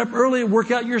didn't you get up early and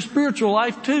work out your spiritual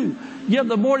life too? Yet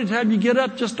the morning time you get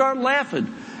up, just start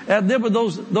laughing. And then when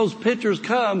those pictures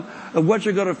come of what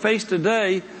you're going to face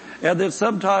today, and then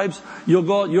sometimes you'll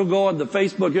go on the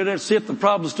Facebook internet and see if the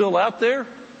problem's still out there.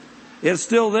 It's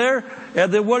still there.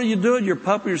 And then what are you doing? You're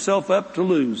pumping yourself up to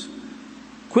lose.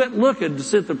 Quit looking to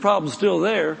see if the problem's still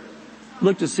there.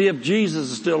 Look to see if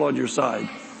Jesus is still on your side.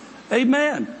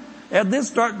 Amen. And then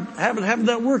start having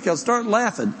that workout. Start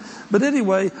laughing. But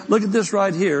anyway, look at this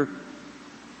right here.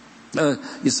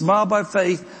 You smile by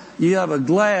faith. You have a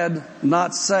glad,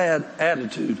 not sad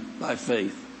attitude by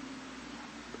faith.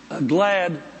 A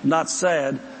glad, not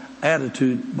sad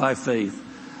attitude by faith.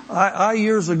 I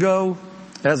years ago,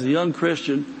 as a young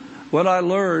Christian, when I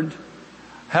learned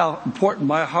how important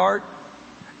my heart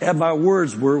and my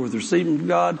words were with receiving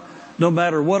God, no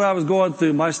matter what I was going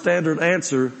through, my standard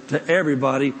answer to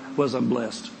everybody was, I'm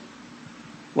blessed.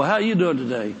 Well, how are you doing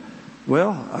today?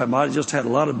 Well, I might have just had a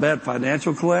lot of bad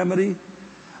financial calamity.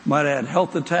 Might have had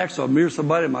health attacks on me or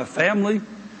somebody in my family.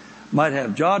 Might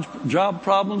have job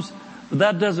problems. But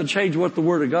that doesn't change what the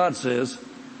Word of God says.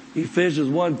 Ephesians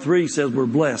 1:3 says we're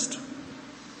blessed.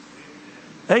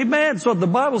 Amen. So if the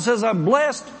Bible says I'm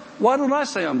blessed, why don't I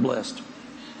say I'm blessed?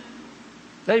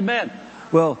 Amen.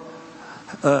 Well,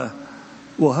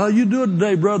 how you doing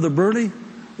today, Brother Bernie?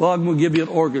 Well, I'm going to give you an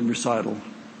organ recital.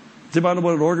 Does anybody know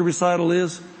what an organ recital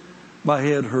is? My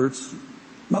head hurts.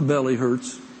 My belly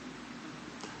hurts.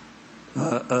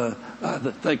 I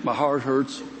think my heart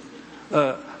hurts.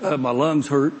 My lungs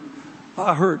hurt.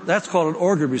 I hurt. That's called an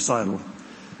organ recital.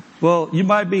 Well, you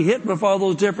might be hit with all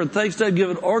those different things. Instead of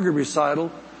giving an organ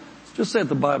recital, just say what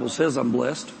the Bible says, I'm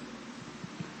blessed.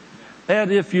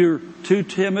 And if you're too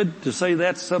timid to say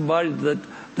that to somebody that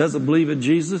doesn't believe in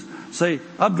Jesus, say,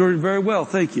 I'm doing very well,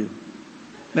 thank you.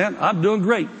 Man, I'm doing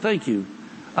great, thank you.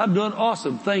 I'm doing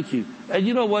awesome, thank you. And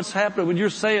you know what's happening when you're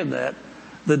saying that?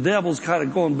 The devil's kind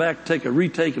of going back, take a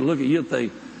retake and look at you and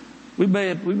think, we may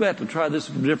have to try this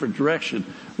in a different direction.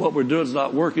 What we're doing is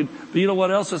not working. But you know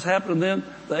what else is happening then?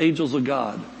 The angels of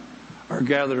God are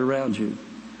gathered around you.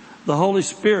 The Holy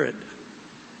Spirit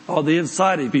on the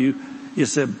inside of you, you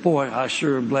said, boy, I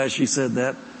sure am glad she said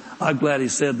that. I'm glad he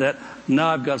said that. Now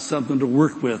I've got something to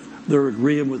work with. They're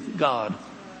agreeing with God.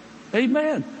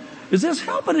 Amen. Is this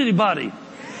helping anybody?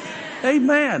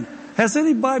 Amen. Has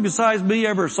anybody besides me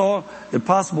ever saw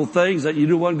impossible things that you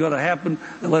knew wasn't going to happen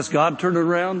unless God turned it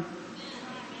around?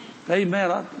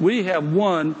 Amen. We have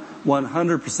won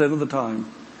 100% of the time.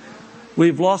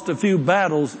 We've lost a few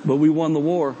battles, but we won the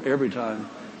war every time.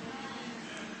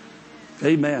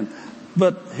 Amen.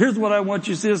 But here's what I want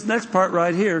you to see, this next part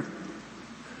right here.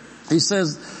 He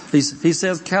says,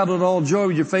 count it all joy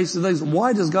when you're facing things.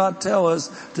 Why does God tell us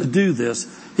to do this?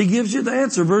 He gives you the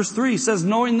answer. Verse 3 says,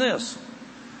 knowing this.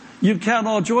 You count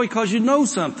all joy because you know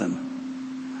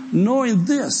something. Knowing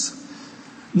this.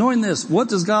 What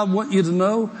does God want you to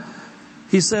know?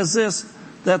 He says this,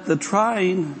 that the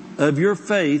trying of your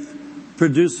faith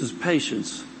produces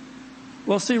patience.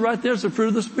 Well, see, right there's the fruit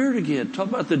of the Spirit again. Talk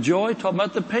about the joy, talk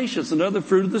about the patience, another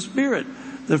fruit of the Spirit.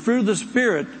 The fruit of the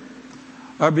Spirit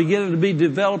are beginning to be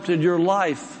developed in your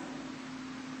life.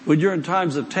 When you're in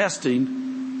times of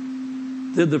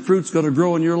testing, then the fruit's going to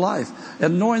grow in your life.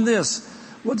 And knowing this,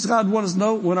 what does God want us to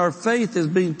know? When our faith is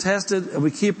being tested and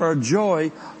we keep our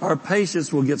joy, our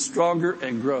patience will get stronger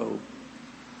and grow.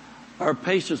 Our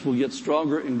patience will get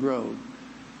stronger and grow.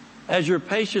 As your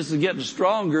patience is getting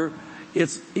stronger,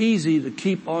 it's easy to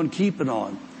keep on keeping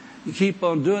on. You keep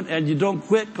on doing, and you don't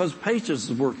quit because patience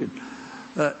is working.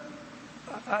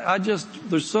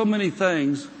 There's so many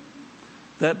things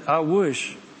that I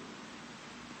wish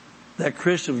that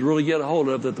Christians really get a hold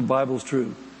of, that the Bible's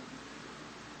true.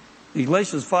 In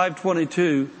Galatians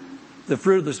 5:22, the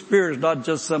fruit of the Spirit is not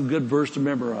just some good verse to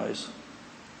memorize.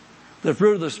 The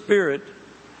fruit of the Spirit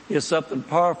is something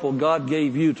powerful God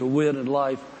gave you to win in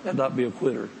life and not be a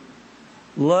quitter.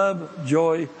 Love,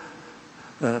 joy,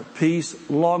 peace,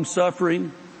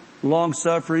 long-suffering.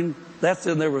 That's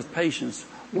in there with patience.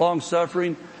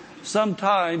 Long-suffering.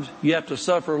 Sometimes you have to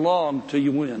suffer long till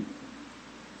you win.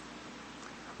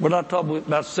 We're not talking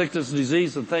about sickness and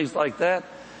disease and things like that.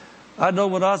 I know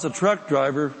when I was a truck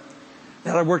driver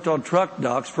and I worked on truck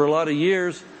docks for a lot of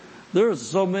years, there was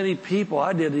so many people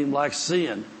I didn't even like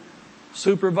seeing.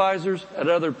 Supervisors and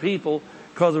other people,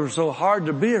 because they were so hard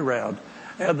to be around.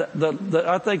 And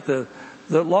I think the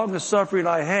longest suffering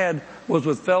I had was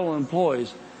with fellow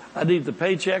employees. I needed the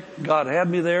paycheck. God had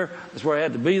me there. That's where I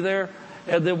had to be there.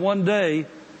 And then one day,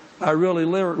 I really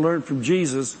learned from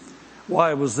Jesus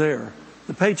why I was there.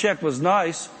 The paycheck was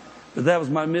nice, but that was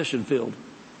my mission field.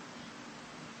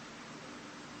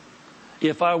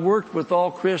 If I worked with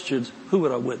all Christians, who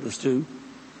would I witness to?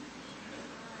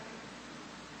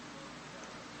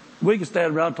 We can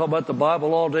stand around and talk about the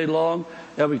Bible all day long,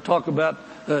 and we talk about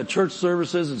church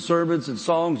services and sermons and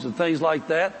songs and things like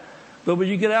that. But when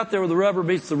you get out there where the rubber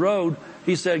meets the road,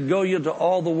 he said, go ye into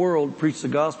all the world, preach the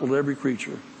gospel to every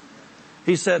creature.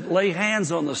 He said, lay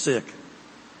hands on the sick,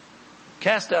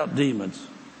 cast out demons.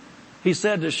 He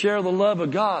said to share the love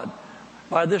of God.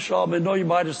 By this shall all men know you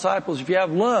my disciples, if you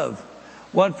have love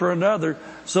one for another.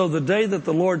 So the day that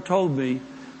the Lord told me,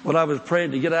 when I was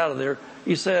praying to get out of there,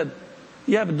 he said,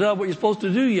 you haven't done what you're supposed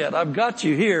to do yet. I've got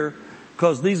you here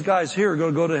because these guys here are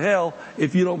going to go to hell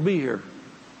if you don't be here.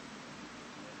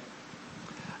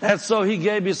 And so he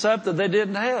gave me something they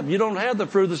didn't have. You don't have the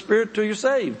fruit of the Spirit till you're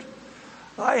saved.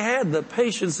 I had the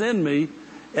patience in me,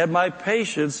 and my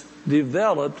patience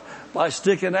developed by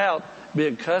sticking out,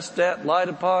 being cussed at, lied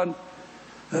upon.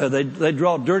 They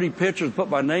draw dirty pictures, put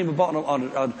my name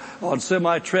on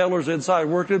semi-trailers inside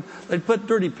working. They'd put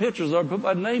dirty pictures on, put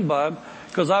my name by them,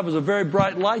 because I was a very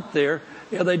bright light there,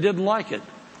 and they didn't like it.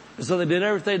 And so they did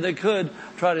everything they could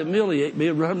to try to humiliate me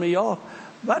and run me off.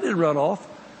 But I didn't run off.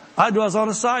 I was on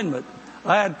assignment.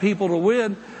 I had people to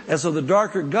win, and so the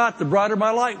darker it got, the brighter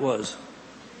my light was.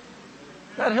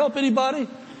 That help anybody?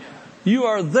 You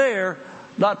are there,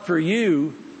 not for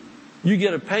you. You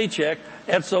get a paycheck.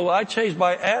 And so I changed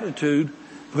my attitude,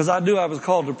 because I knew I was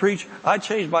called to preach. I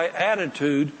changed my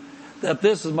attitude that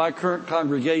this is my current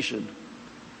congregation.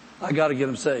 I got to get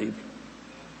them saved.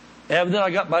 And then I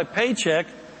got my paycheck.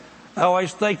 I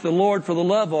always thank the Lord for the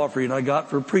love offering I got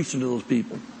for preaching to those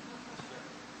people.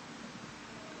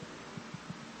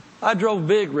 I drove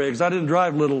big rigs. I didn't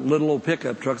drive little old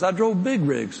pickup trucks. I drove big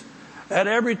rigs. And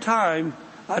every time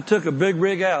I took a big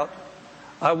rig out,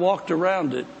 I walked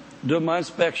around it, doing my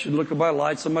inspection, look at my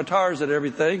lights and my tires and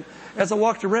everything. As I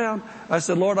walked around, I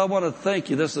said, Lord, I want to thank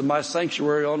you. This is my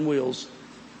sanctuary on wheels.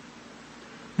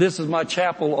 This is my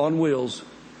chapel on wheels.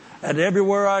 And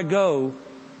everywhere I go,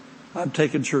 I'm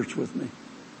taking church with me.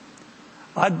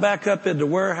 I'd back up into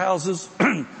warehouses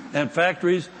and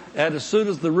factories, and as soon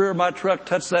as the rear of my truck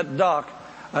touched that dock,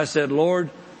 I said, Lord,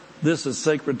 this is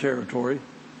sacred territory.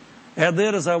 And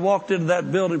then as I walked into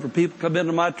that building for people to come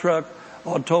into my truck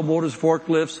on tow motors,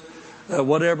 forklifts,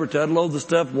 whatever, to unload the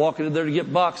stuff, walking in there to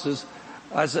get boxes,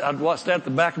 I'd stand at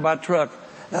the back of my truck,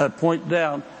 and I'd point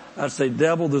down, I'd say,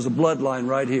 devil, there's a bloodline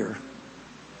right here.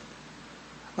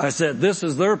 I said, this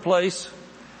is their place,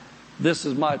 this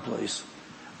is my place.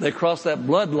 They cross that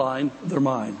bloodline, they're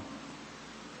mine.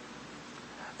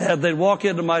 And they'd walk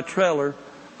into my trailer.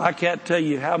 I can't tell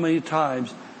you how many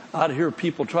times I'd hear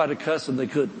people try to cuss and they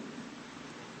couldn't.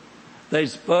 They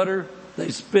sputter, they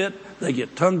spit, they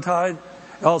get tongue-tied.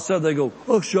 All of a sudden they go,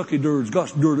 oh, shucky dirge,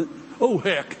 gosh darn it, oh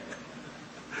heck.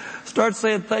 Start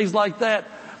saying things like that.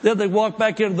 Then they walk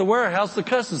back into the warehouse, the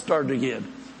cussing started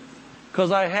again.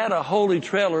 Because I had a holy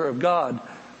trailer of God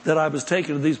that I was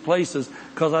taking to these places,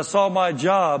 because I saw my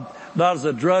job not as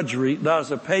a drudgery, not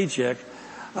as a paycheck.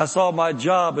 I saw my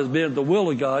job as being the will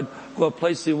of God, go a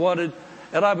place He wanted.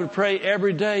 And I would pray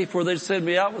every day before they'd send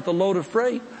me out with a load of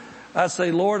freight. I'd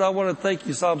say, Lord, I want to thank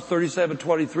you. Psalms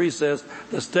 37:23 says,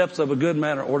 the steps of a good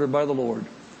man are ordered by the Lord.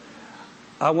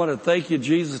 I want to thank you,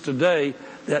 Jesus, today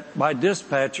that my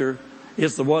dispatcher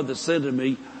is the one that's sending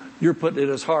me. You're putting in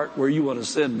his heart where you want to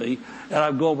send me, and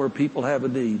I'm going where people have a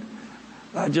need.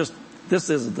 This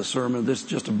isn't the sermon, this is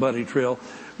just a bunny trail.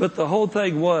 But the whole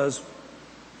thing was,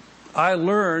 I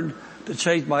learned to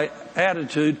change my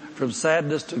attitude from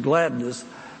sadness to gladness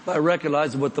by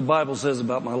recognizing what the Bible says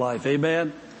about my life.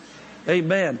 Amen?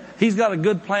 Amen. He's got a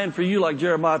good plan for you, like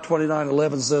Jeremiah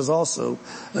 29:11 says also,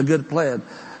 a good plan.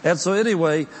 And so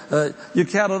anyway, you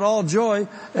count it all joy,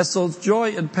 and so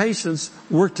joy and patience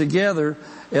work together,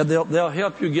 and they'll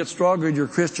help you get stronger in your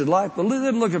Christian life. But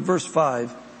then look at verse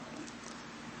 5.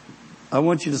 I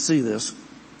want you to see this.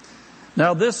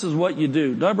 Now this is what you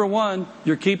do. Number one,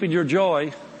 you're keeping your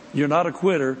joy. You're not a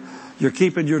quitter. You're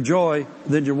keeping your joy.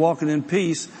 Then you're walking in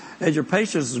peace, and your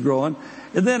patience is growing.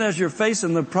 And then as you're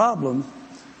facing the problem,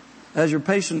 as you're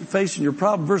facing your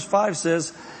problem, verse 5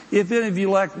 says, if any of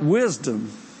you lack wisdom,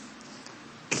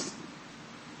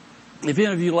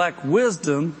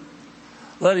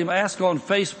 let him ask on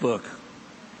Facebook.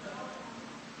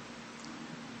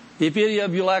 If any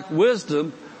of you lack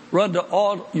wisdom, run to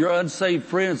all your unsaved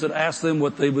friends and ask them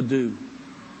what they would do.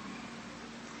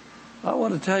 I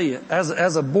want to tell you,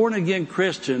 as a born-again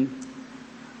Christian,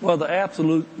 one of the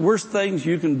absolute worst things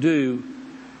you can do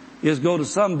is go to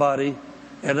somebody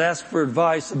and ask for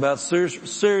advice about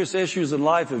serious issues in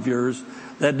life of yours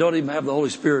that don't even have the Holy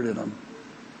Spirit in them.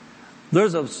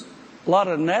 There's a lot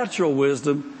of natural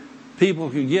wisdom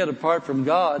people can get apart from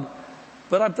God,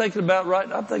 but I'm thinking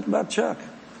about Chuck.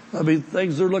 I mean,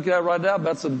 things they're looking at right now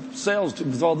about some sales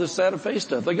with all this Santa Fe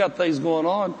stuff. They got things going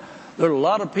on. There are a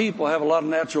lot of people have a lot of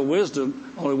natural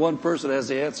wisdom. Only one person has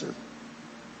the answer.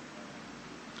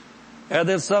 And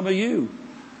then some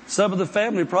of the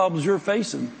family problems you're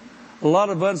facing. A lot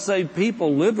of unsaved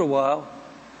people lived a while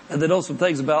and they know some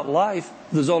things about life.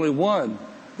 There's only one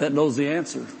that knows the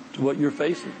answer to what you're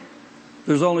facing.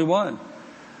 There's only one.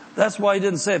 That's why He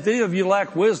didn't say, if any of you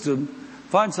lack wisdom,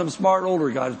 find some smart older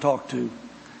guy to talk to.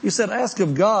 He said, ask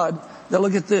of God. Now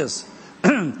look at this.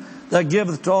 That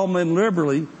giveth to all men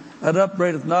liberally and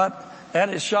upbraideth not,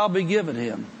 and it shall be given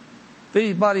him. If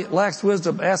anybody lacks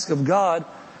wisdom, ask of God,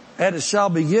 and it shall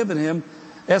be given him.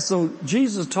 And so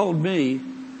Jesus told me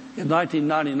in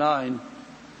 1999,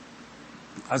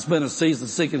 I spent a season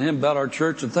seeking Him about our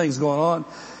church and things going on.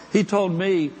 He told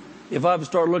me if I would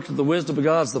start looking at the wisdom of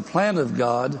God as the plan of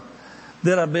God,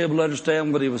 then I'd be able to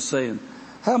understand what He was saying.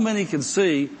 How many can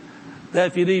see that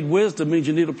if you need wisdom means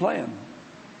you need a plan?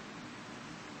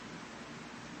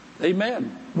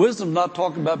 Amen. Wisdom's not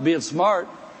talking about being smart.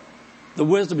 The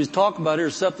wisdom he's talking about here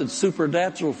is something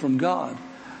supernatural from God.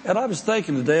 And I was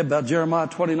thinking today about Jeremiah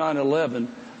 29:11.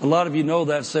 A lot of you know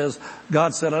that says,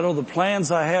 God said, I know the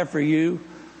plans I have for you,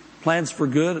 plans for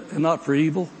good and not for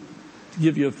evil, to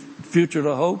give you a future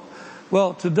to hope.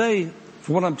 Well, today,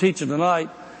 for what I'm teaching tonight,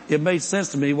 it made sense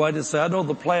to me why I didn't say, I know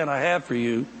the plan I have for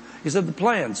you. He said the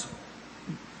plans.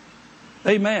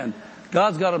 Amen.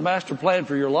 God's got a master plan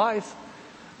for your life.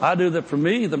 I knew that for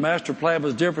me, the master plan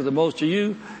was different than most of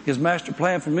you. His master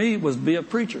plan for me was to be a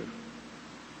preacher.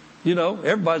 You know,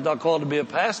 everybody's not called to be a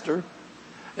pastor.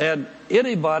 And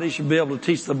anybody should be able to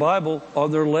teach the Bible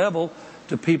on their level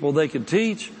to people they can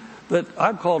teach. But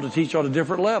I'm called to teach on a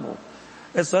different level.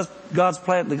 And so that's God's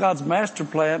plan. God's master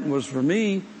plan was for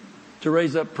me to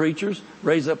raise up preachers,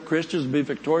 raise up Christians, be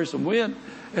victorious and win.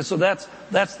 And so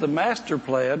that's the master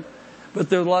plan. But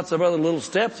there are lots of other little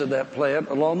steps in that plan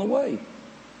along the way.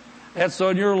 And so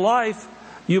in your life,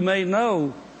 you may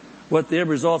know what the end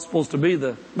result's supposed to be,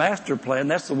 the master plan.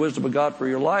 That's the wisdom of God for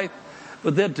your life.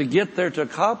 But then to get there, to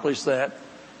accomplish that,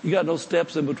 you got no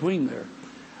steps in between there.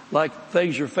 Like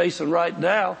things you're facing right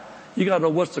now, you got to know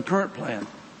what's the current plan.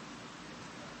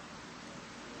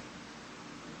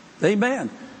 Amen.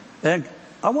 And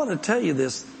I want to tell you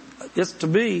this. It's to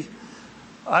me,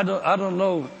 I don't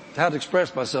know how to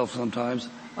express myself sometimes.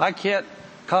 I can't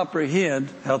comprehend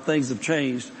how things have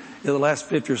changed in the last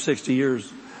 50 or 60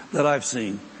 years that I've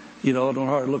seen. You know, I don't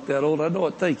hardly look that old. I know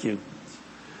it. Thank you.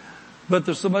 But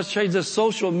there's so much change. This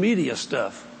social media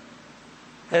stuff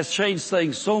has changed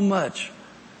things so much.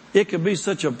 It can be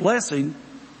such a blessing,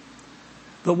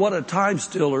 but what a time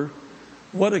stealer,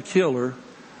 what a killer,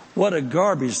 what a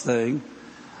garbage thing.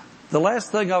 The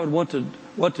last thing I would want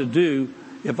to do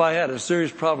if I had a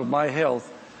serious problem with my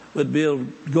health would be able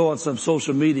to go on some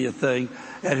social media thing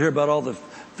and hear about all the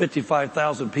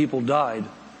 55,000 people died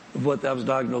of what I was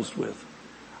diagnosed with.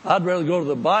 I'd rather go to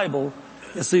the Bible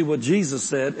and see what Jesus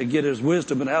said and get his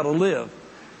wisdom and how to live.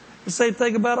 The same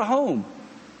thing about a home.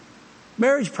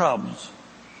 Marriage problems,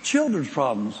 children's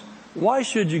problems. Why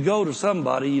should you go to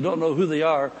somebody, you don't know who they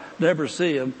are, never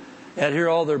see them, and hear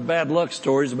all their bad luck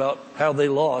stories about how they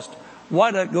lost?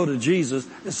 Why not go to Jesus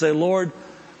and say, Lord,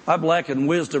 I'm lacking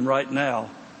wisdom right now.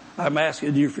 I'm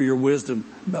asking you for your wisdom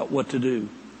about what to do.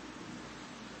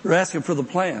 You're asking for the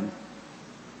plan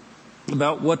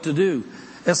about what to do.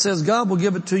 It says God will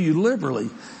give it to you liberally.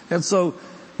 And so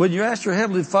when you ask your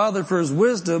Heavenly Father for his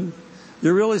wisdom,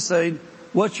 you're really saying,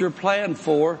 what's your plan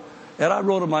for? And I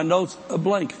wrote in my notes a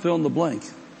blank, fill in the blank.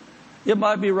 It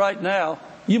might be right now.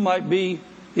 You might be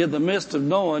in the midst of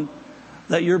knowing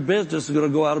that your business is going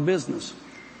to go out of business,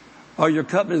 or your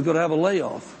company is going to have a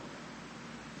layoff,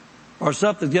 or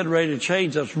something's getting ready to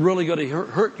change that's really going to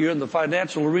hurt you in the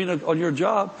financial arena on your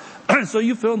job. So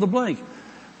you fill in the blank.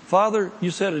 Father, you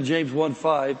said in James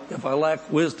 1:5, if I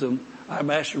lack wisdom, I'm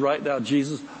asking you right now,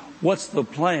 Jesus, what's the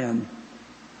plan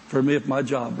for me with my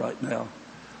job right now?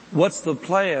 What's the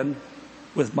plan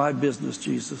with my business,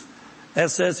 Jesus? And it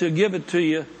says he'll give it to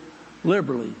you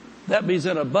liberally. That means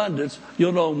in abundance.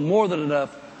 You'll know more than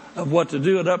enough of what to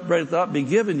do, and upgrade will not be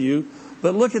given you.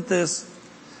 But look at this.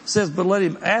 It says, but let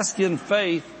him ask in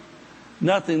faith,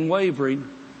 nothing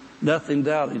wavering, nothing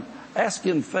doubting. Ask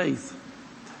in faith.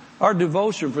 Our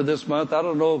devotion for this month, I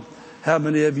don't know how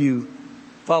many of you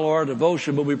follow our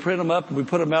devotion, but we print them up and we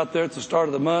put them out there at the start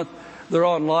of the month. They're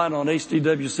online on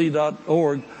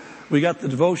HDWC.org. We got the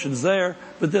devotions there,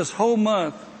 but this whole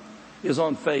month is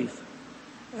on faith.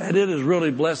 And it is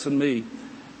really blessing me.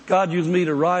 God used me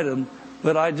to write them,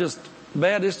 but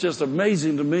it's just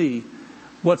amazing to me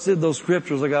what's in those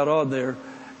scriptures I got on there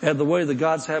and the way that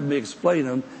God's having me explain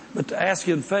them, but to ask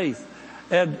in faith.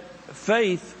 And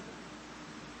faith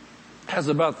has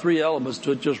about 3 elements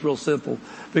to it, just real simple.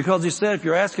 Because he said if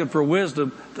you're asking for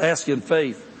wisdom, to ask in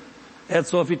faith. And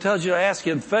so if he tells you to ask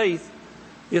in faith,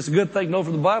 it's a good thing to know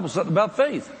from the Bible something about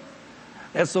faith.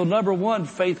 And so number 1,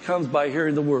 faith comes by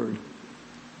hearing the word.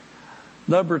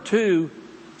 Number 2,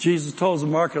 Jesus told us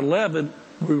in Mark 11,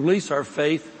 we release our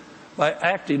faith by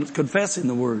acting, confessing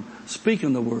the word,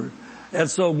 speaking the word. And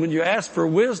so when you ask for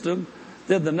wisdom,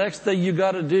 then the next thing you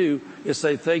got to do is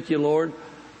say, thank you, Lord.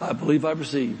 I believe I've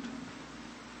received.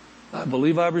 I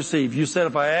believe I've received. You said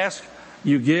if I ask,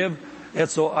 you give. And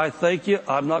so I thank you.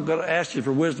 I'm not going to ask you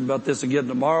for wisdom about this again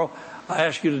tomorrow. I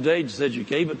asked you today. You said you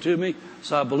gave it to me.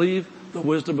 So I believe the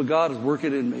wisdom of God is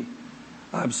working in me.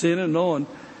 I'm seeing and knowing.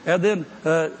 And then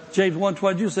James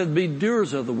 1:22 said, be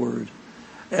doers of the word.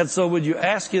 And so when you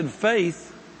ask in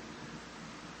faith,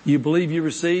 you believe you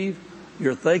receive,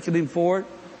 you're thanking him for it,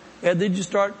 and then you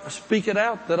start speaking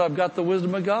out that I've got the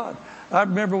wisdom of God. I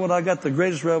remember when I got the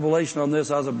greatest revelation on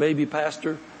this. I was a baby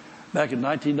pastor back in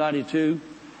 1992.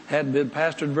 Hadn't been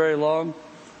pastored very long.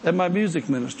 And my music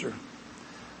minister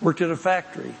worked in a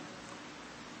factory.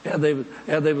 And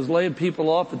they was laying people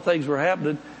off and things were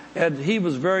happening. And he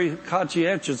was very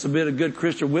conscientious of being a good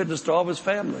Christian witness to all of his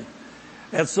family.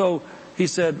 And so he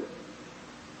said,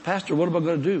 Pastor, what am I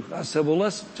going to do? I said, well,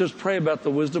 let's just pray about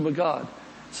the wisdom of God.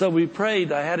 So we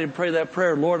prayed. I had him pray that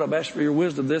prayer. Lord, I'm asking for your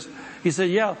wisdom. This. He said,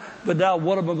 yeah, but now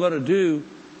what am I going to do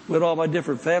when all my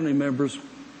different family members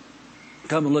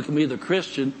come and look at me, the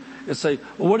Christian, and say,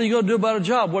 well, what are you going to do about a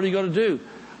job? What are you going to do?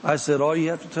 I said, all you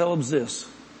have to tell them is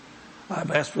this.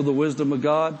 I've asked for the wisdom of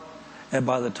God, and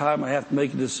by the time I have to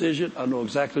make a decision, I know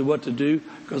exactly what to do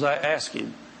because I ask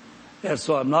him. And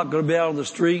so I'm not going to be out on the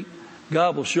street.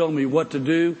 God will show me what to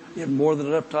do in more than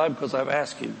enough time because I've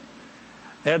asked him.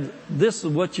 And this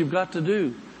is what you've got to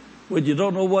do. When you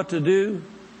don't know what to do,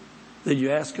 then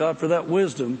you ask God for that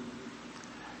wisdom,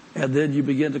 and then you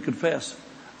begin to confess.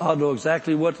 I'll know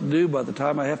exactly what to do by the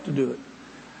time I have to do it.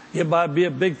 It might be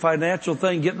a big financial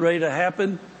thing getting ready to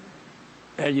happen,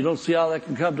 and you don't see how that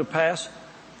can come to pass.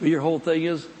 But your whole thing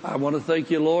is, I want to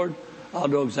thank you, Lord. I'll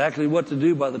know exactly what to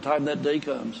do by the time that day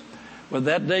comes. When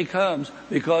that day comes,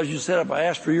 because you said if I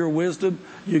ask for your wisdom,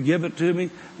 you give it to me.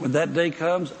 When that day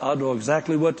comes, I'll know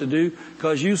exactly what to do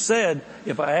because you said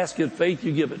if I ask in faith,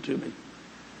 you give it to me.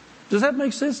 Does that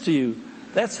make sense to you?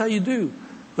 That's how you do.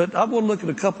 But I'm going to look at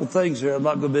a couple things here. I'm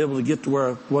not going to be able to get to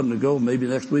where I wanted to go. Maybe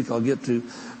next week I'll get to.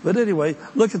 But anyway,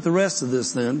 look at the rest of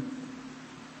this then.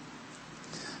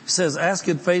 It says, ask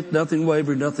in faith, nothing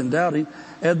wavering, nothing doubting.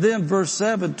 And then verse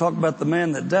 7, talk about the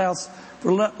man that doubts.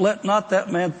 For let not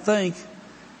that man think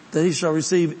that he shall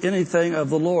receive anything of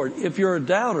the Lord. If you're a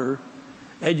doubter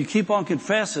and you keep on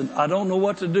confessing, I don't know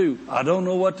what to do, I don't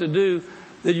know what to do,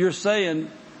 then you're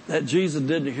saying that Jesus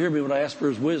didn't hear me when I asked for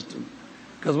his wisdom.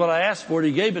 Because when I asked for it,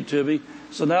 he gave it to me.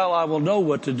 So now I will know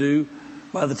what to do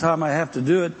by the time I have to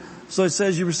do it. So it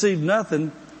says you receive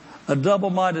nothing. A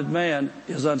double-minded man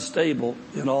is unstable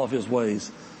in all of his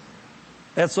ways.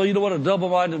 And so you know what a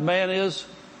double-minded man is?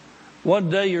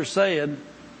 One day you're saying,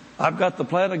 I've got the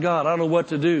plan of God. I don't know what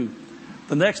to do.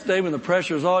 The next day when the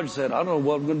pressure's on, you said, I don't know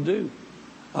what I'm going to do.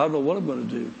 I don't know what I'm going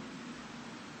to do.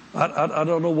 I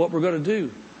don't know what we're going to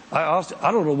do. I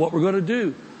don't know what we're going to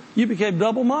do. You became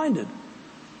double-minded.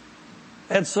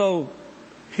 And so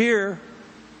here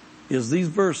is these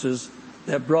verses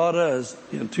that brought us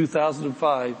in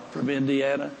 2005 from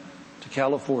Indiana to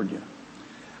California.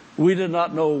 We did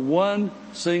not know one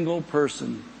single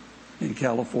person in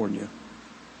California.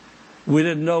 We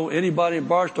didn't know anybody in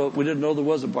Barstow. We didn't know there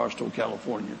was a Barstow,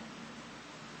 California.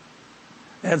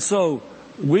 And so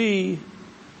we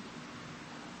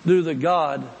knew that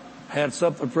God had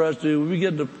something for us to do. We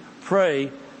began to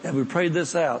pray, and we prayed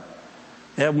this out.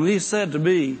 And when he said to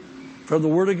me from the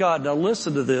Word of God, now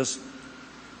listen to this,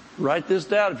 write this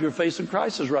down if you're facing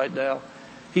crisis right now.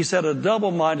 He said a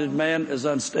double-minded man is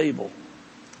unstable.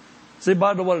 Does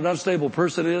anybody know what an unstable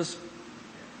person is?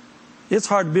 It's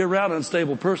hard to be around an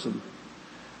unstable person.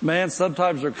 Man,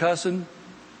 sometimes they're cussing.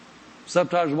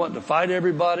 Sometimes wanting to fight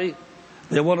everybody.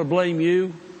 They want to blame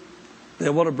you. They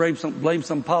want to blame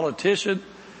some politician.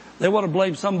 They want to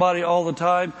blame somebody all the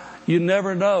time. You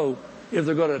never know if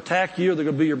they're going to attack you or they're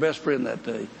going to be your best friend that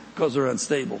day because they're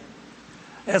unstable.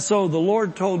 And so the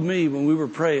Lord told me when we were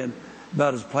praying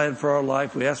about his plan for our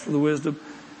life, we asked for the wisdom.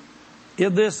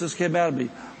 In this came out of me.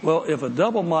 Well, if a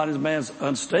double-minded man's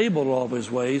unstable in all of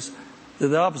his ways,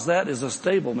 then the opposite of that is a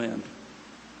stable man.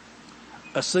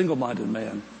 A single-minded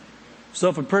man. So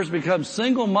if a person becomes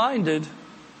single-minded,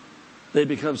 they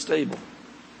become stable.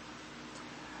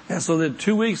 And so then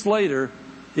 2 weeks later,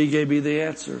 he gave me the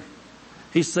answer.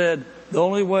 He said, the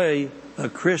only way a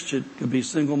Christian can be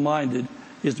single-minded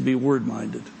is to be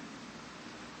word-minded.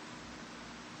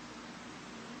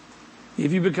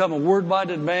 If you become a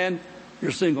word-minded man,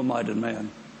 you're a single-minded man.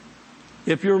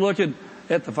 If you're looking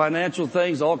at the financial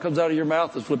things, all comes out of your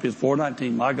mouth is Philippians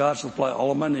 4:19. My God shall supply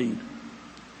all of my need.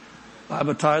 I'm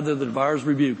a tither, the devourer is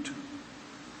rebuked.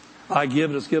 I give,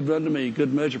 and it's given unto me.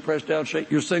 Good measure, pressed down, shake.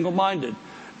 You're single-minded.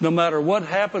 No matter what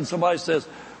happens, somebody says,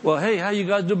 well, hey, how you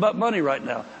guys do about money right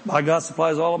now? My God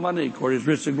supplies all of my need, according to his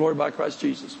riches and glory by Christ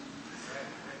Jesus.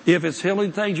 If it's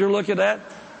healing things you're looking at,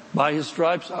 by his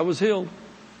stripes I was healed.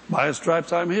 By his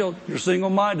stripes I'm healed. You're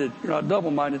single-minded. You're not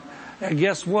double-minded. And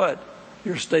guess what?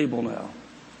 You're stable now.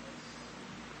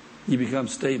 You become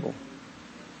stable.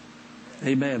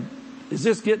 Amen. Is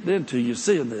this getting into you,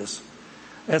 seeing this?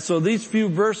 And so these few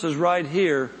verses right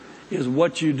here is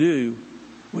what you do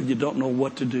when you don't know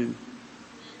what to do.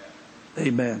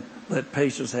 Amen. Let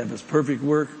patience have its perfect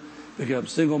work. become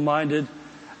single-minded,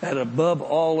 and above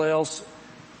all else,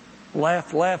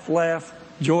 laugh, laugh, laugh,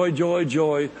 joy, joy,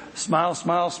 joy, smile,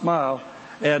 smile, smile.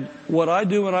 And what I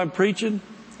do when I'm preaching,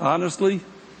 honestly,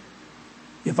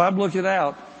 if I'm looking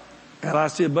out and I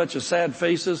see a bunch of sad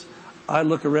faces, I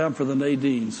look around for the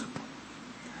Nadines.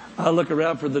 I look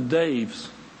around for the Daves.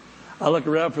 I look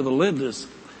around for the Lindas.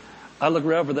 I look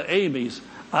around for the Amys.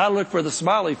 I look for the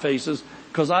smiley faces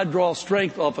because I draw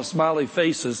strength off of smiley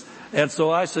faces. And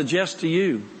so I suggest to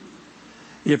you,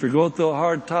 if you're going through a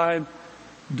hard time,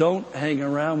 don't hang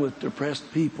around with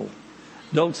depressed people.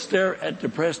 Don't stare at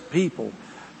depressed people.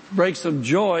 Break some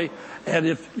joy, and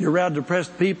if you're around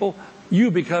depressed people,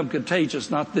 you become contagious,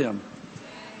 not them.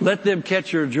 Let them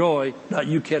catch your joy, not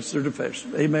you catch their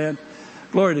depression. Amen.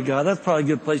 Glory to God. That's probably a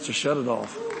good place to shut it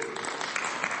off.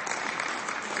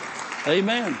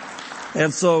 Amen.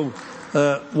 And so,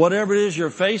 whatever it is you're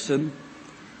facing,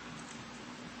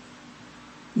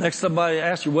 next somebody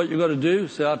asks you what you're going to do,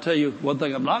 say, I'll tell you one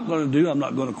thing I'm not going to do. I'm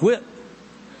not going to quit.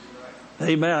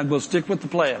 Amen. I'm going to stick with the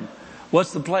plan.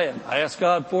 What's the plan? I asked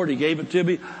God for it. He gave it to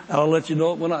me. I'll let you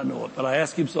know it when I know it. But I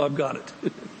asked Him, so I've got it.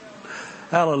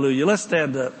 Hallelujah. Let's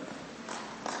stand up.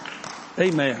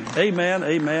 Amen. Amen.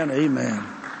 Amen. Amen.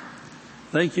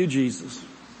 Thank you, Jesus.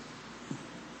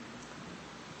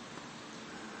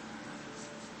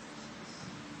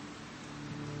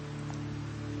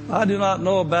 I do not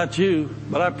know about you,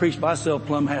 but I preach myself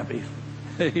plumb happy.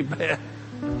 Amen.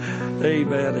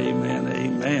 Amen. Amen.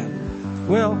 Amen.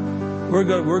 Well, we're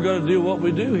going to do what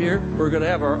we do here. We're going to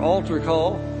have our altar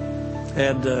call,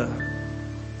 and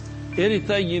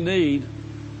anything you need,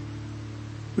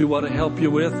 we want to help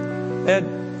you with.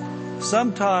 And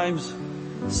sometimes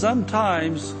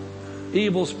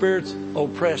evil spirits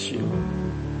oppress you.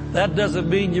 That doesn't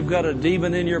mean you've got a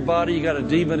demon in your body, you got a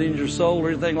demon in your soul or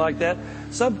anything like that.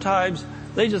 Sometimes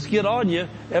they just get on you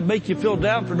and make you feel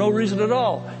down for no reason at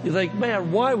all. You think,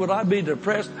 man, why would I be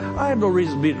depressed? I have no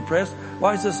reason to be depressed.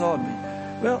 Why is this on me?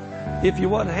 Well, if you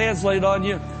want hands laid on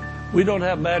you, we don't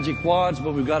have magic wands,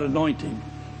 but we've got anointing.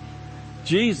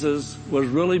 Jesus was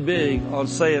really big on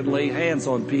saying lay hands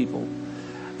on people.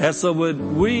 And so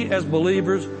when we as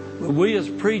believers, when we as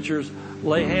preachers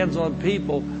lay hands on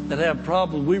people that have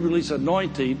problems, we release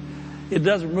anointing. It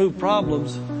doesn't remove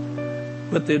problems,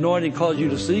 but the anointing calls you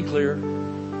to see clear,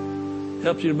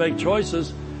 helps you to make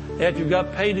choices. And if you've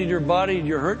got pain in your body and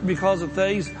you're hurting because of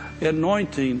things,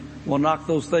 anointing will knock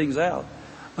those things out.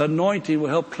 Anointing will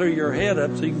help clear your head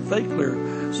up so you can think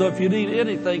clear. So if you need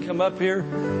anything, come up here.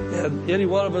 And any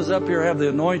one of us up here have the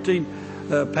anointing.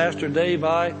 Pastor Dave,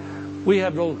 we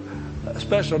have no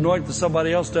special anointing that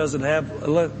somebody else doesn't have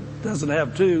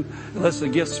too, unless the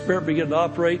gift of the Spirit begin to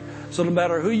operate. So no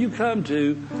matter who you come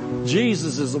to,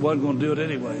 Jesus is the one going to do it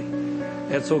anyway.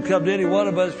 And so come to any one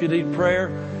of us if you need prayer,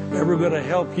 and we're going to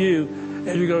help you,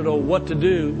 and you're going to know what to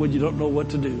do when you don't know what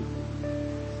to do.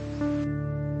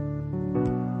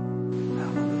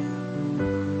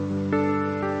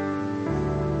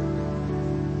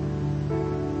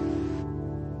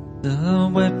 The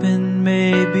weapon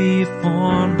may be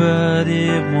formed, but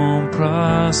it won't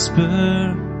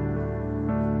prosper.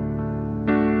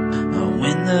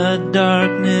 When the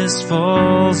darkness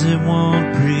falls, it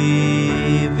won't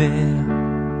prevail.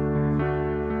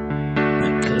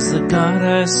 Because the God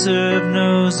I serve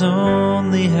knows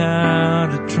only how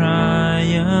to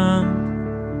triumph.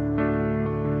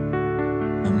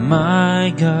 My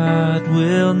God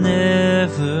will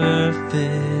never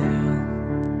fail.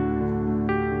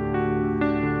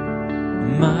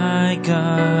 My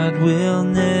God will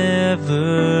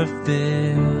never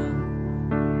fail.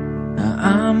 Now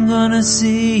I'm gonna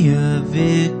see a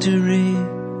victory.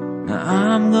 Now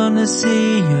I'm gonna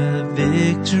see a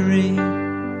victory.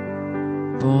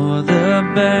 For the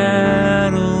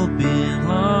battle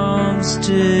belongs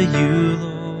to you,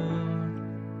 Lord.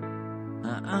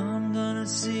 Now I'm gonna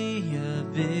see a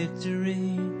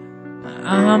victory.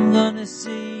 Now I'm gonna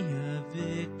see a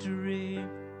victory.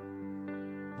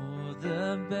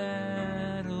 The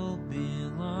battle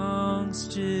belongs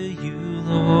to you,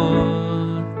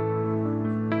 Lord.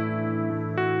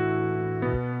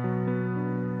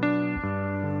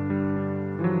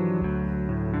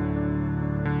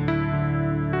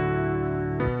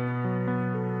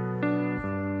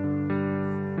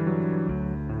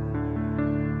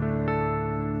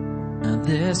 Now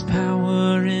there's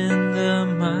power in the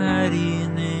mighty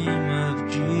name of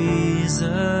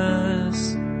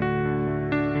Jesus.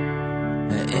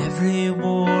 Every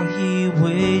war he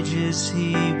wages,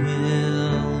 he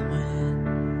will win.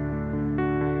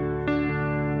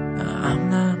 I'm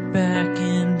not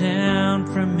backing down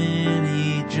from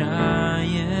any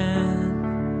giant.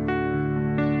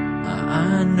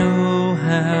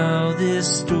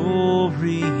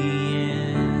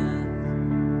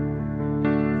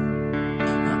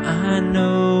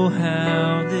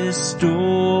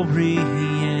 story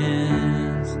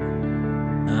ends.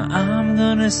 I'm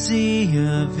gonna see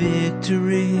a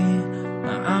victory.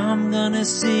 I'm gonna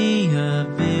see a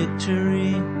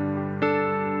victory.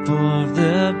 For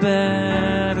the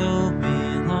battle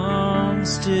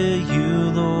belongs to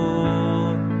you,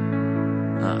 Lord.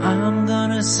 I'm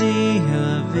gonna see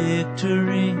a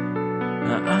victory.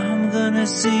 I'm gonna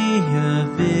see a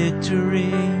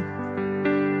victory.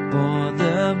 For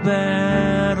the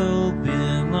battle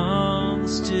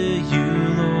belongs to you,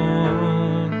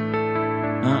 Lord.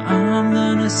 I'm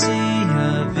gonna see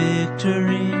a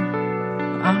victory.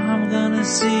 I'm gonna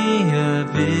see a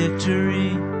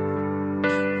victory.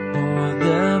 For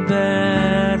the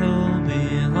battle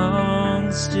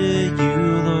belongs to you,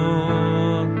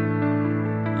 Lord.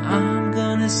 I'm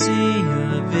gonna see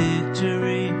a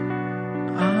victory.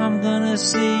 I'm gonna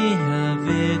see a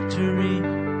victory.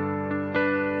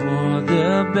 For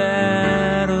the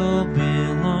battle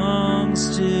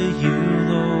belongs to you,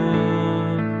 Lord.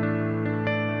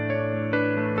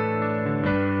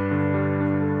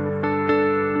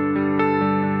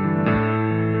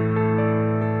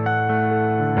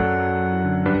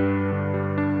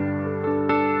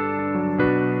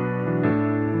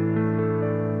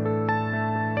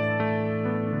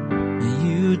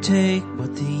 You take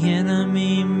what the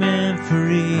enemy meant for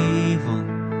evil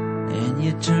and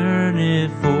you turn it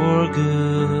for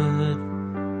good.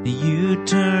 You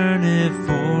turn it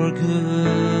for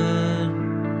good.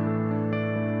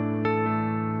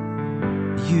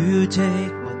 You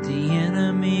take what the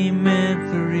enemy meant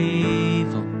for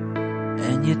evil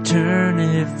and you turn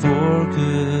it for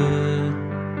good.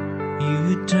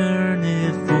 You turn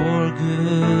it for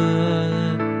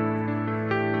good.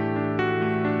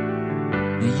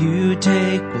 You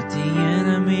take what the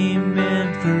enemy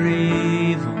meant for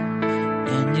evil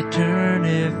and you turn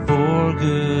it for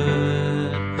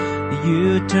good.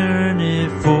 You turn it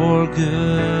for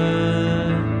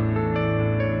good.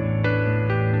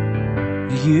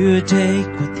 You take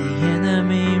what the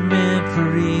enemy meant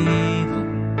for evil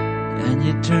and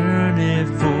you turn it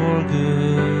for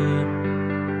good.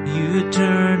 You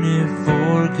turn it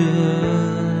for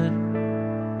good.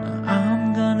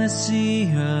 I'm gonna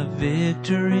see a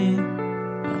victory.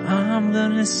 I'm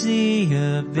gonna see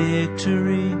a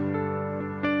victory.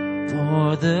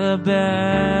 For the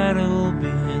battle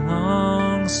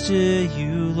belongs to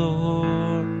you,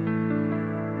 Lord.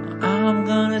 I'm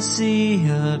gonna see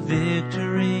a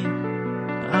victory.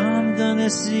 I'm gonna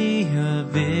see a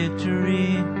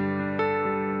victory.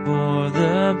 For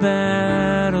the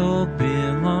battle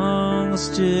belongs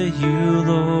to you,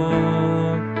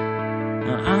 Lord.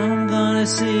 I'm gonna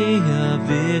see a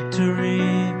victory.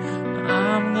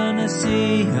 I'm gonna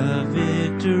see a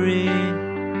victory.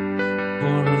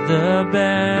 For the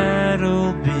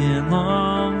battle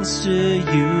belongs to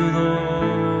you,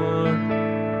 Lord.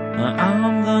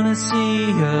 I'm gonna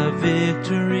see a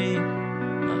victory.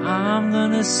 I'm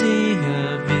gonna see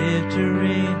a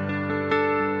victory.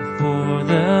 For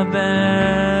the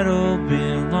battle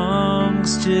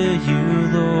belongs to you,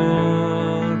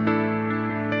 Lord.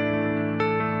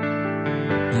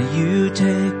 You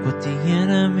take what the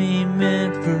enemy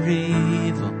meant for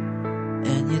evil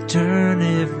and you turn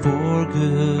it for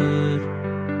good.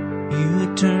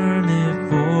 You turn it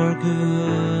for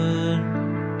good.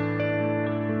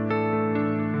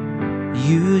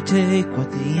 You take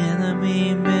what the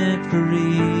enemy meant for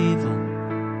evil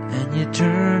and you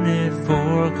turn it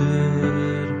for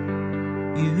good.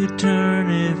 You turn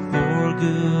it for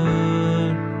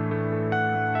good.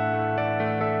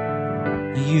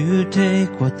 You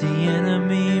take what the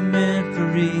enemy meant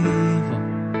for evil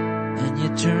and you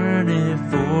turn it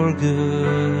for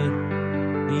good.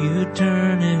 You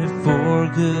turn it for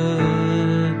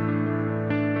good.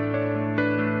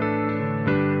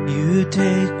 You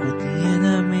take what the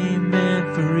enemy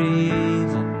meant for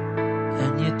evil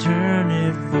and you turn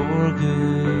it for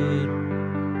good.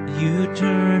 You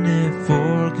turn it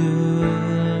for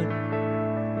good.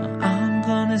 I'm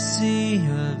gonna see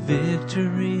a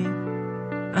victory.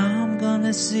 I'm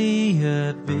gonna see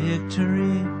a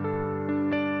victory.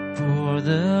 For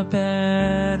the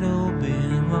battle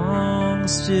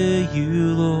belongs to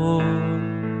you, Lord.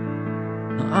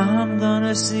 I'm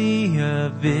gonna see a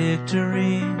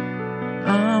victory.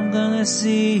 I'm gonna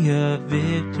see a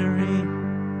victory.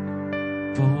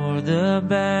 For the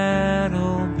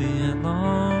battle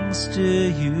belongs to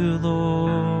you,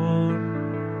 Lord.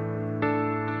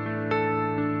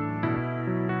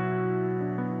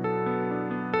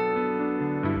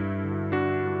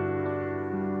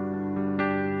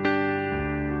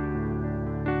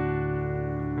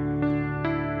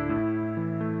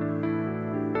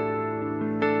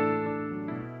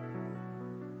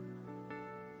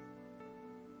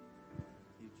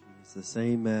 Jesus.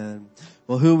 Amen.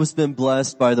 Well, who has been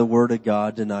blessed by the word of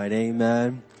God tonight?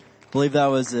 Amen. I believe that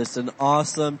was just an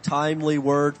awesome, timely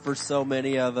word for so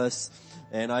many of us.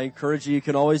 And I encourage you, you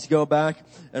can always go back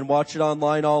and watch it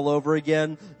online all over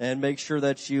again and make sure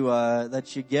that you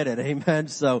get it. Amen.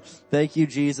 So thank you,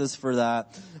 Jesus, for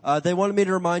that. They wanted me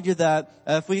to remind you that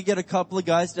if we could get a couple of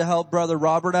guys to help Brother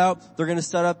Robert out, they're going to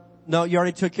set up. No, you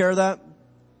already took care of that?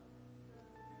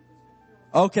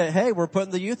 Okay, hey, we're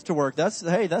putting the youth to work. That's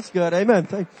good. Amen.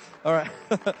 All right.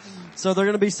 So they're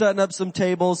going to be setting up some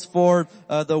tables for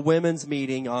the women's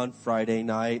meeting on Friday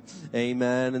night.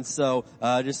 Amen. And so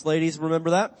just ladies, remember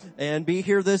that and be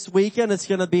here this weekend. It's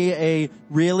going to be a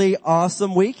really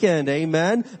awesome weekend.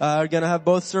 Amen. We're going to have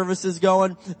both services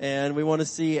going and we want to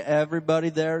see everybody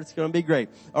there. It's going to be great.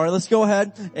 All right, let's go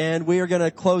ahead and we are going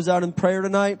to close out in prayer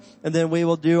tonight and then we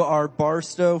will do our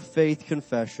Barstow faith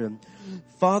confession.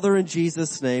 Father, in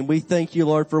Jesus' name, we thank you,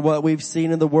 Lord, for what we've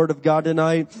seen in the Word of God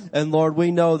tonight. And Lord, we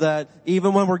know that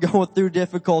even when we're going through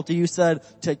difficulty, you said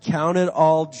to count it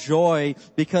all joy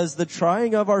because the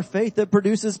trying of our faith, it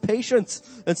produces patience.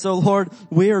 And so, Lord,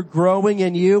 we are growing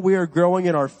in you. We are growing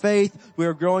in our faith. We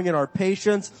are growing in our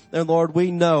patience. And Lord, we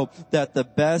know that the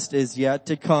best is yet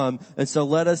to come. And so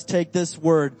let us take this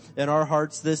word in our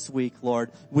hearts this week, Lord.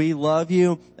 We love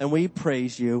you and we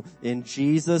praise you in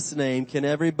Jesus' name. Can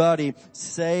everybody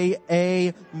say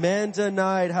amen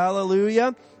tonight?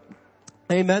 Hallelujah.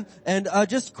 Amen. And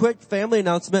just quick family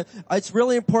announcement. It's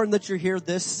really important that you're here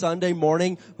this Sunday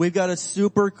morning. We've got a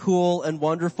super cool and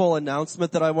wonderful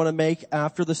announcement that I want to make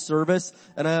after the service.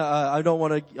 And I'm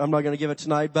not going to give it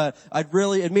tonight, but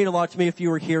it'd mean a lot to me if you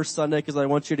were here Sunday because I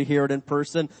want you to hear it in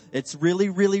person. It's really,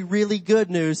 really, really good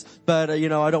news, but I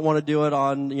don't want to do it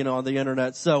on the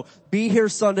internet. So be here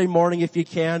Sunday morning if you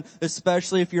can,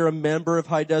 especially if you're a member of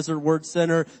High Desert Word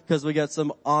Center, because we got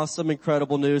some awesome,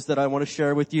 incredible news that I want to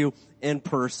share with you in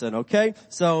person, okay?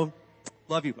 So,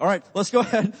 love you. All right, let's go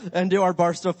ahead and do our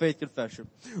Barstow Faith Confession.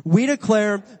 We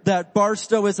declare that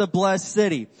Barstow is a blessed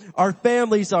city. Our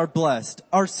families are blessed.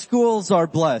 Our schools are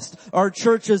blessed. Our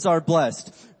churches are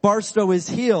blessed. Barstow is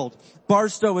healed.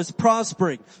 Barstow is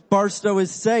prospering. Barstow is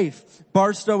safe.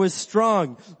 Barstow is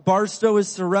strong. Barstow is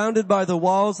surrounded by the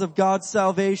walls of God's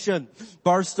salvation.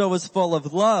 Barstow is full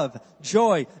of love,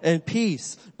 joy, and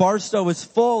peace. Barstow is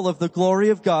full of the glory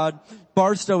of God.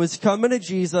 Barstow is coming to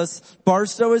Jesus.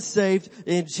 Barstow is saved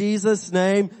in Jesus'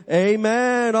 name.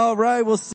 Amen. All right, we'll see